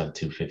run a sub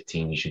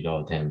 215. You should go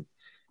with him.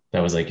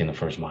 That was like in the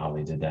first mile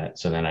we did that.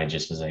 So then I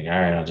just was like, all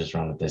right, I'll just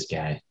run with this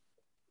guy.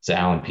 It's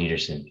Alan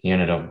Peterson. He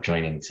ended up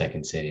joining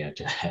Second City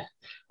after that.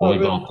 Well, Oh, we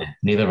really? both did.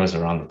 Neither of us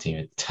were on the team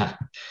at the time.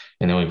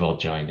 And then we both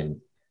joined.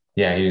 And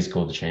yeah, he was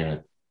cool to train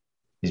with.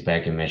 He's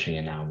back in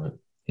Michigan now, but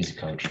he's a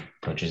coach.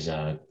 Coaches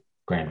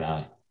Grand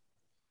Valley.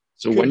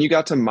 So when Could you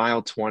got to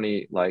mile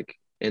 20, like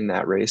in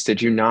that race,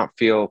 did you not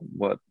feel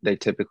what they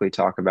typically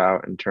talk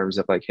about in terms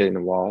of like hitting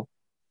the wall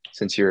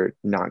since you're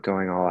not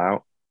going all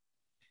out?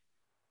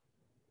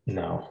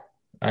 No.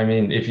 I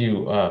mean, if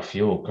you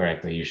fuel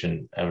correctly, you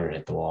shouldn't ever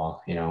hit the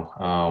wall, you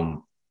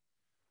know.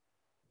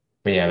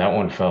 But yeah, that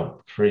one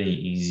felt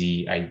pretty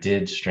easy. I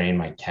did strain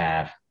my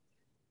calf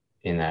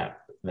in that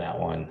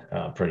one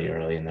pretty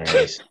early in the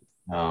race.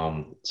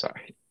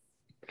 Sorry.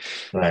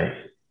 But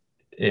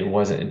it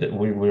wasn't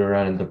we were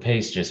running the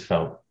pace just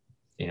felt,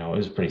 it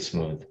was pretty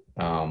smooth.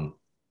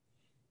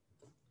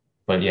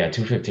 But yeah,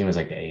 215 was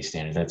like the A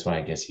standard. That's why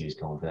I guess he was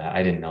going for that.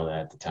 I didn't know that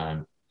at the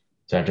time.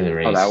 So after the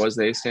Oh, that race, was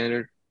the A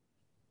standard.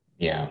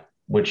 yeah,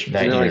 which Isn't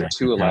that it year like I did kind of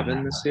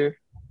 211 this year?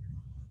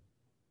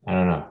 I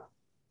don't know,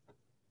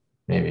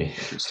 maybe.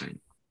 Interesting.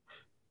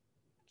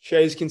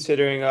 Shay's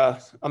considering a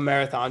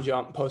marathon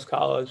jump post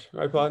college,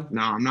 right, bud?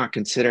 No, I'm not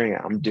considering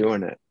it. I'm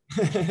doing it.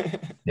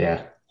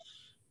 Yeah.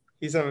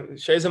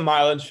 Shay's a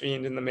mileage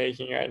fiend in the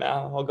making right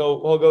now. He'll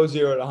go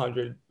 0 to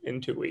 100 in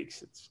 2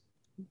 weeks. It's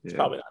Yeah.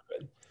 probably not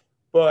good.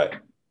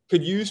 But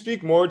could you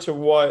speak more to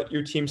what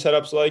your team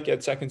setup's like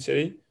at Second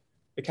City?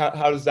 Like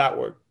how does that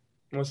work?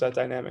 What's that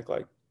dynamic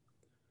like?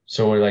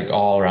 So we're like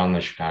all around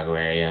the Chicago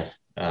area.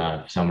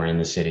 Some are in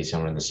the city,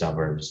 some are in the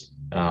suburbs.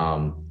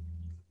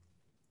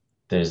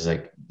 There's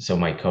like, so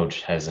my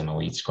coach has an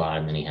elite squad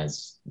and then he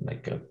has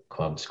like a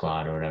club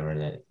squad or whatever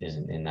that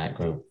isn't in that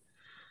group.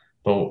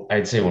 But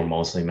I'd say we're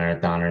mostly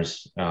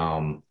marathoners.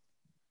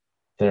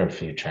 There are a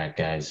few track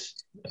guys,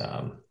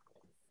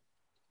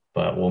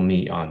 but we'll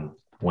meet on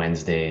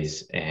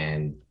Wednesdays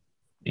and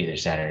either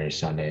Saturday or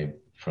Sunday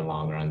for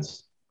long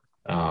runs.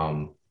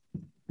 Um,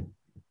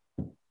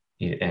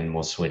 and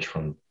we'll switch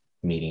from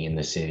meeting in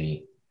the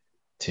city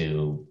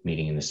to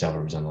meeting in the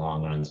suburbs on the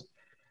long runs.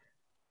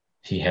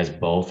 He has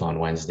both on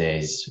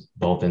Wednesdays,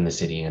 both in the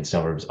city and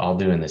suburbs. I'll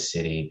do in the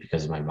city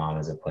because my mom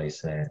has a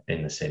place there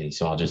in the city.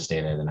 So I'll just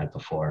stay there the night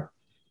before.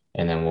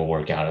 And then we'll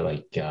work out at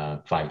like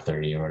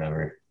 5:30 or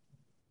whatever.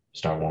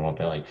 Start warm up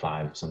at like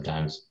 5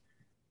 sometimes.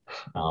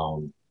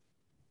 Um,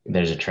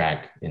 there's a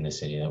track in the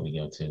city that we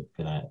go to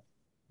for that,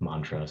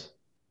 Montrose.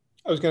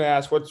 I was going to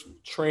ask, what's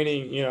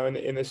training,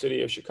 in the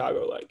city of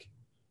Chicago like?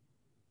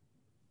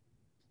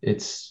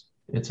 It's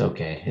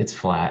okay. It's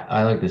flat.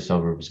 I like the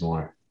suburbs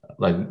more.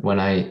 Like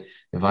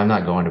if I'm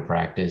not going to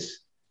practice,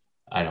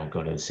 I don't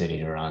go to the city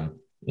to run.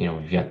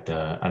 We've got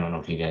I don't know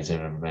if you guys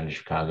have ever been to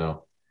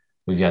Chicago.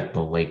 We've got the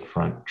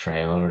lakefront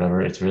trail or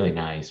whatever. It's really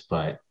nice,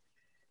 but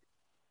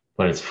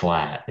it's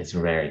flat. It's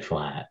very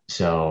flat.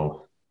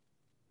 So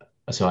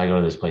So I go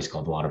to this place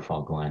called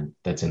Waterfall Glen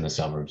that's in the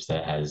suburbs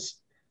that has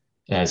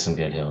some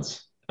good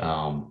hills.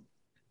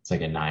 It's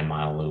like a 9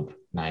 mile loop,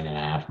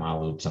 9.5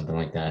 mile loop, something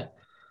like that.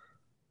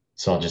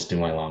 So I'll just do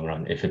my long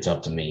run. If it's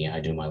up to me, I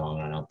do my long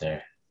run out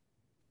there.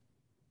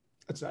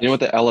 That's You know nice. what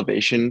the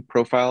elevation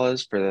profile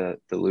is for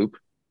the loop?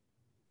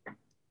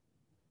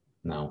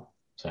 No,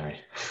 sorry.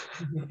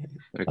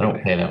 I don't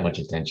Okay. pay that much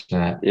attention to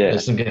that. Yeah,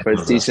 There's some good but it's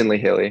hills up. decently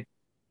hilly.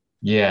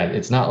 Yeah,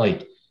 it's not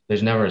like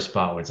there's never a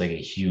spot where it's like a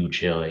huge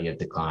hill that you have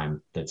to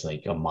climb that's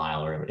like a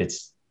mile or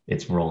it's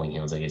rolling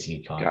hills, I guess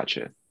you'd call it.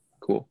 Gotcha.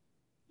 Cool.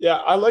 Yeah,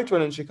 I liked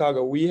running in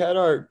Chicago. We had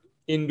our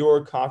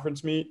indoor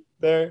conference meet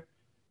there.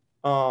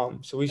 So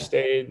we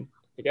stayed,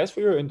 I guess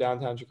we were in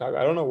downtown Chicago.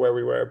 I don't know where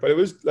we were, but it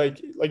was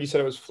like you said,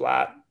 it was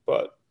flat,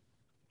 but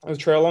it was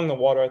a trail along the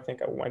water I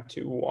think I went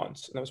to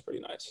once, and that was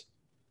pretty nice.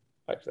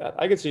 Like that.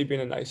 I could see it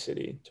being a nice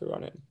city to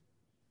run in.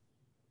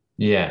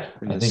 Yeah,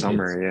 In I the think it's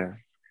summer,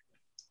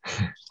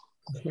 yeah.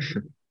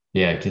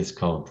 yeah, it gets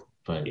cold,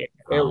 but Yeah,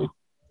 it was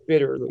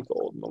bitterly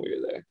cold when we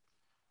were there.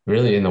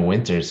 really in the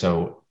winter,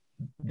 so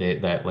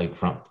that like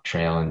front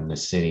trail in the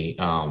city,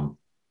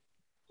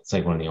 it's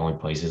like one of the only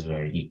places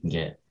where you can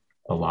get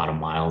a lot of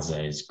miles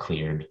that is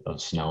cleared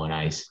of snow and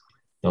ice.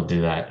 They'll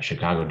do that.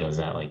 Chicago does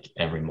that like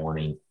every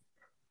morning.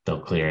 They'll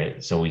clear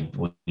it. So we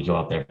go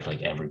out there for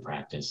like every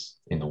practice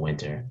in the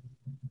winter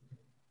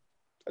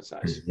That's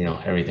nice.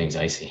 because everything's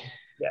icy.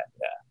 Yeah,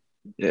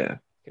 Yeah.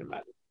 I can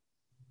imagine.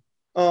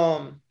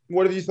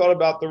 What have you thought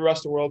about the rest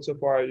of the world so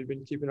far? You've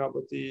been keeping up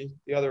with the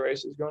other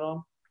races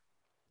going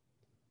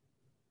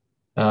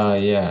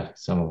on? Yeah,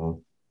 some of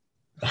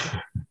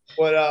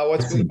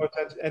What's been the them.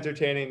 most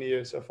entertaining to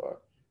you so far?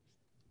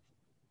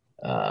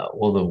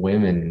 Well, the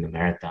women in the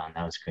marathon,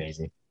 that was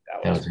crazy.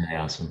 That That was was really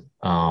awesome.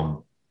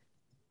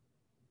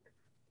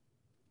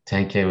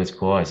 10K was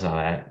cool. I saw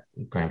that.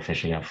 Graham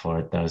Fisher got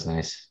fourth. That was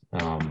nice.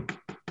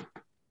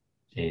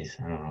 Geez,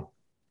 I don't know.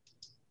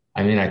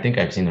 I mean, I think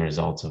I've seen the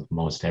results of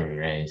most every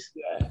race.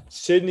 yeah.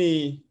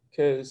 Sydney,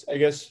 because I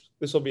guess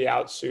this will be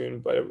out soon,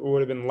 but it would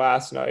have been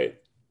last night.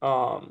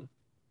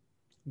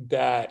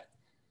 That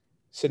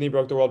Sydney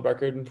broke the world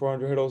record in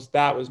 400 hurdles.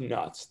 That was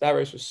nuts. That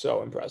race was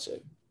so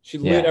impressive. She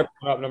lit Yeah, everyone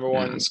up, number Yeah,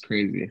 one. it's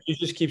crazy. She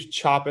just keeps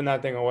chopping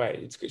that thing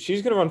away.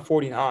 She's going to run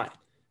 49,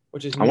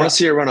 which is I want to nuts.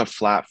 see her run a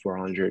flat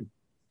 400.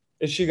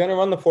 Is she going to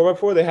run the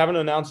 4x4? They haven't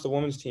announced the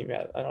women's team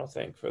yet, I don't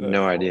think, for the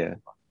No four. idea.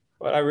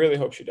 But I really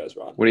hope she does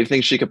run. What do you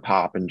think she could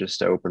pop in just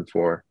to open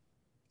four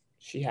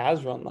She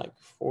has run like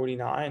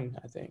 49,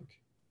 I think.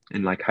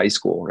 in like high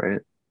school, right?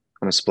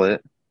 On a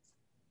split?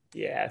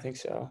 Yeah, I think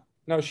so.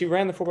 No, she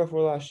ran the 4x4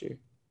 last year.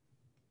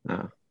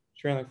 No.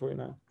 She ran like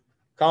 49.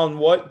 Colin,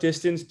 what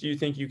distance do you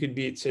think you could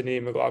beat Sydney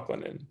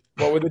McLaughlin in?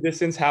 What would the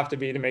distance have to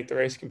be to make the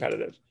race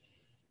competitive?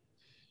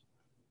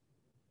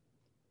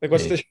 Like,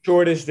 what's the big.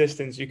 shortest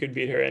distance you could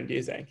beat her in, do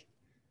you think?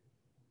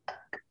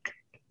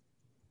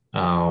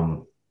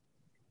 Um,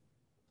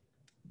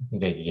 I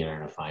think I could get her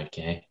in a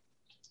 5K.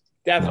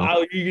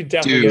 No, You could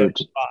definitely get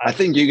Dude, it I in 5.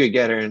 think you could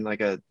get her in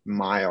like a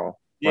mile.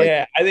 Like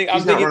Yeah, I think I'm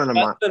she's not thinking running a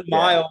less mile. than Yeah.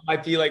 mile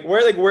might be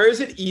where is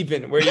it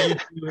even? Where you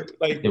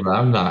like yeah, but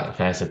I'm not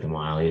fast at the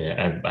mile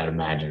either. I'd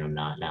imagine I'm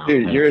not now.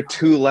 Dude, I you're don't a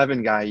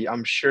 211 guy.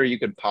 I'm sure you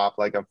could pop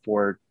like a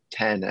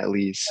 410 at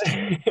least.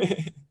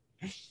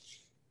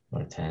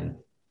 or 10,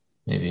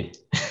 maybe.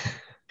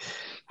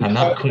 I'm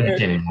not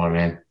quick anymore,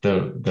 man.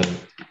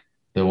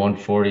 The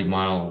 140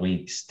 mile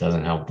weeks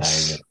doesn't help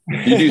that Do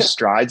you do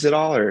strides at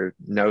all or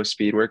no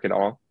speed work at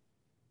all?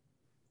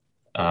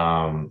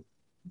 either.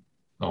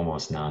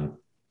 Almost none.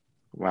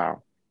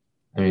 Wow.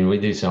 I mean, we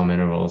do some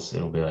intervals.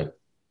 It'll be like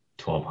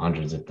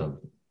 1200s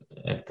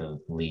at the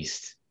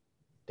least,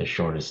 the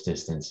shortest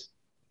distance.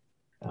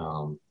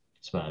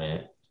 That's about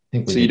it. I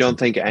think we So you did don't some.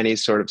 think any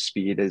sort of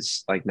speed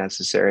is like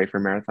necessary for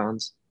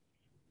marathons?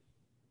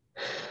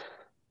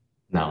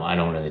 No, I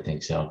don't really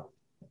think so.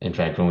 In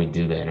fact, when we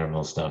do the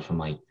interval stuff, I'm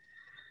like,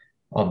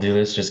 I'll do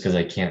this just because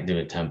I can't do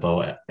a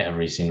tempo at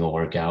every single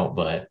workout.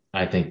 But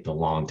I think the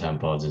long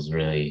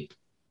tempos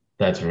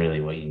that's really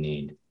what you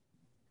need.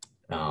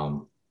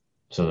 Um,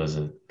 so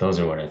those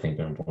are what I think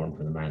are important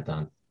for the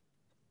marathon.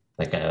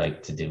 Like I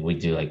like to do, we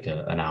do like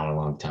an hour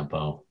long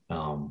tempo.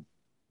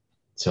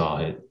 So I'll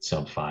hit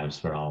sub fives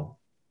for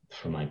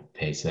my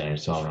pace there.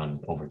 So I'll run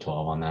over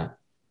 12 on that.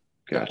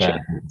 Gotcha.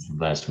 That's the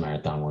best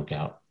marathon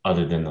workout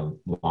other than the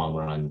long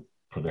run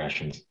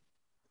progressions.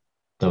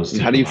 Those And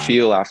two how do you combined.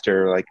 feel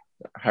after like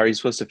how are you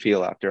supposed to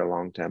feel after a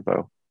long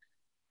tempo?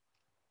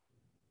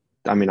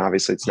 I mean,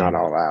 obviously it's not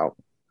all out.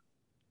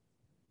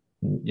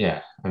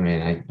 Yeah. I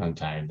mean, I'm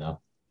tired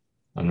though.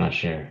 I'm not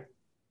sure.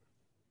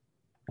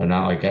 I'm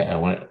not like I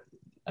want.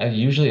 I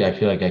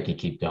feel like I could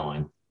keep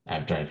going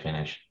after I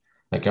finish.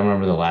 Like I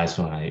remember the last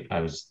one,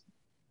 I was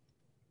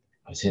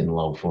hitting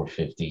low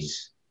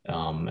 450s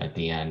at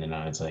the end, and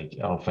I was like,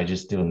 oh, if I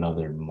just do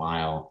another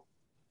mile,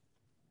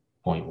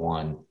 point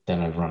one,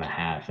 then I've run a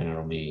half, and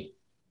it'll be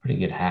a pretty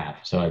good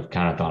half. So I've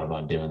kind of thought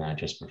about doing that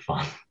just for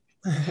fun.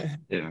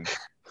 Yeah.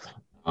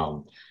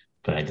 Um,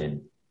 but I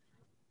didn't.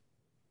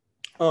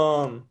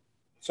 um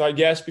So I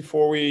guess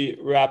before we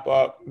wrap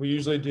up, we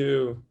usually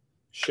do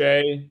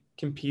Shay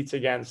competes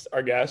against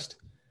our guest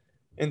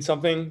in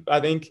something. I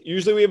think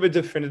usually we have a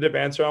definitive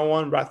answer on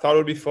one, but I thought it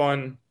would be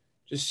fun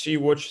to see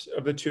which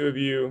of the two of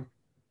you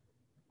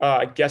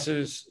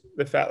guesses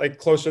like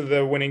closer to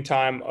the winning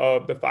time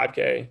of the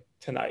 5K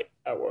tonight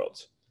at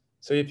Worlds.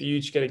 So if you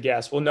each get a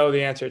guess, we'll know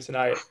the answer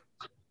tonight.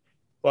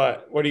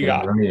 But what do you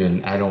got?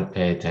 I don't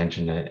pay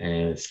attention to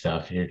any of this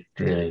stuff. You're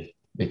really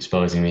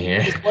exposing me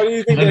here. What do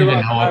you I think don't they even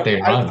run? know what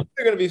they I run. think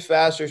they're going to be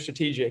fast or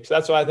strategic. So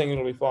that's why I think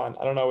it'll be fun.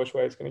 I don't know which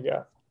way it's going to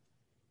go.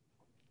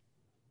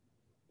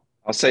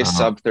 I'll say Um,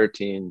 sub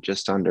 13,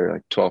 just under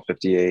like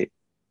 12:58.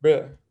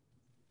 Really?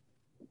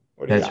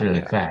 What do you that's got?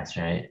 really fast,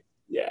 right?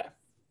 Yeah.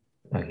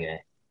 Okay.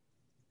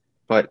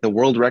 But the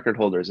world record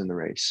holder is in the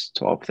race,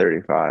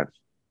 12:35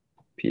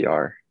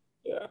 PR.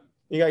 Yeah.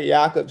 You got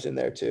Jacobs in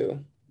there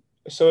too.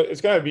 So it's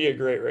going to be a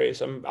great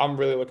race. I'm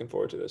really looking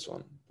forward to this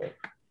one. But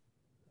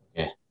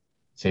Yeah.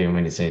 So you want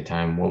me to say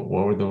time? What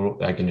were the?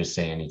 I can just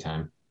say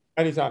anytime.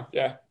 anytime.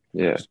 Yeah.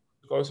 Yeah. Just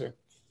closer.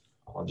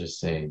 I'll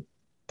just say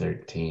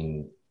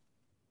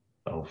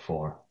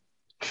 13:04.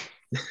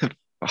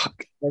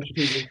 Fuck. More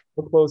strategic.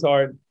 We'll close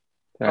hard.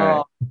 All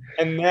right.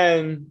 And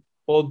then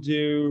we'll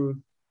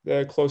do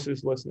the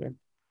closest listener.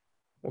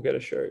 We'll get a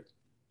shirt.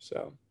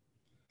 So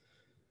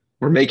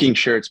We're making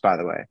shirts, by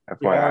the way. yeah,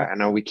 FYI. I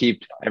know we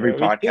keep every we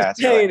keep podcast.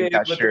 We're saying like, we it,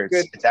 got but shirts.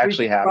 It's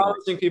actually we keep happening.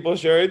 promising people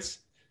shirts.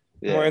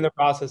 And we're Yeah. in the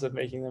process of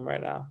making them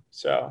right now.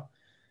 So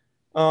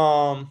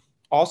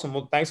awesome.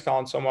 Well, thanks,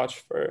 Colin, so much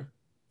for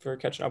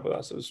catching up with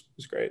us. It was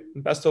great.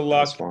 And best of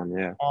luck Fun.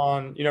 Yeah.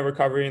 on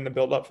recovery and the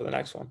build up for the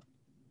next one.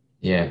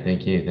 Yeah.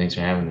 Thank you. Thanks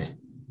for having me.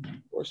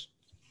 Of course.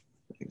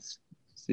 Thanks.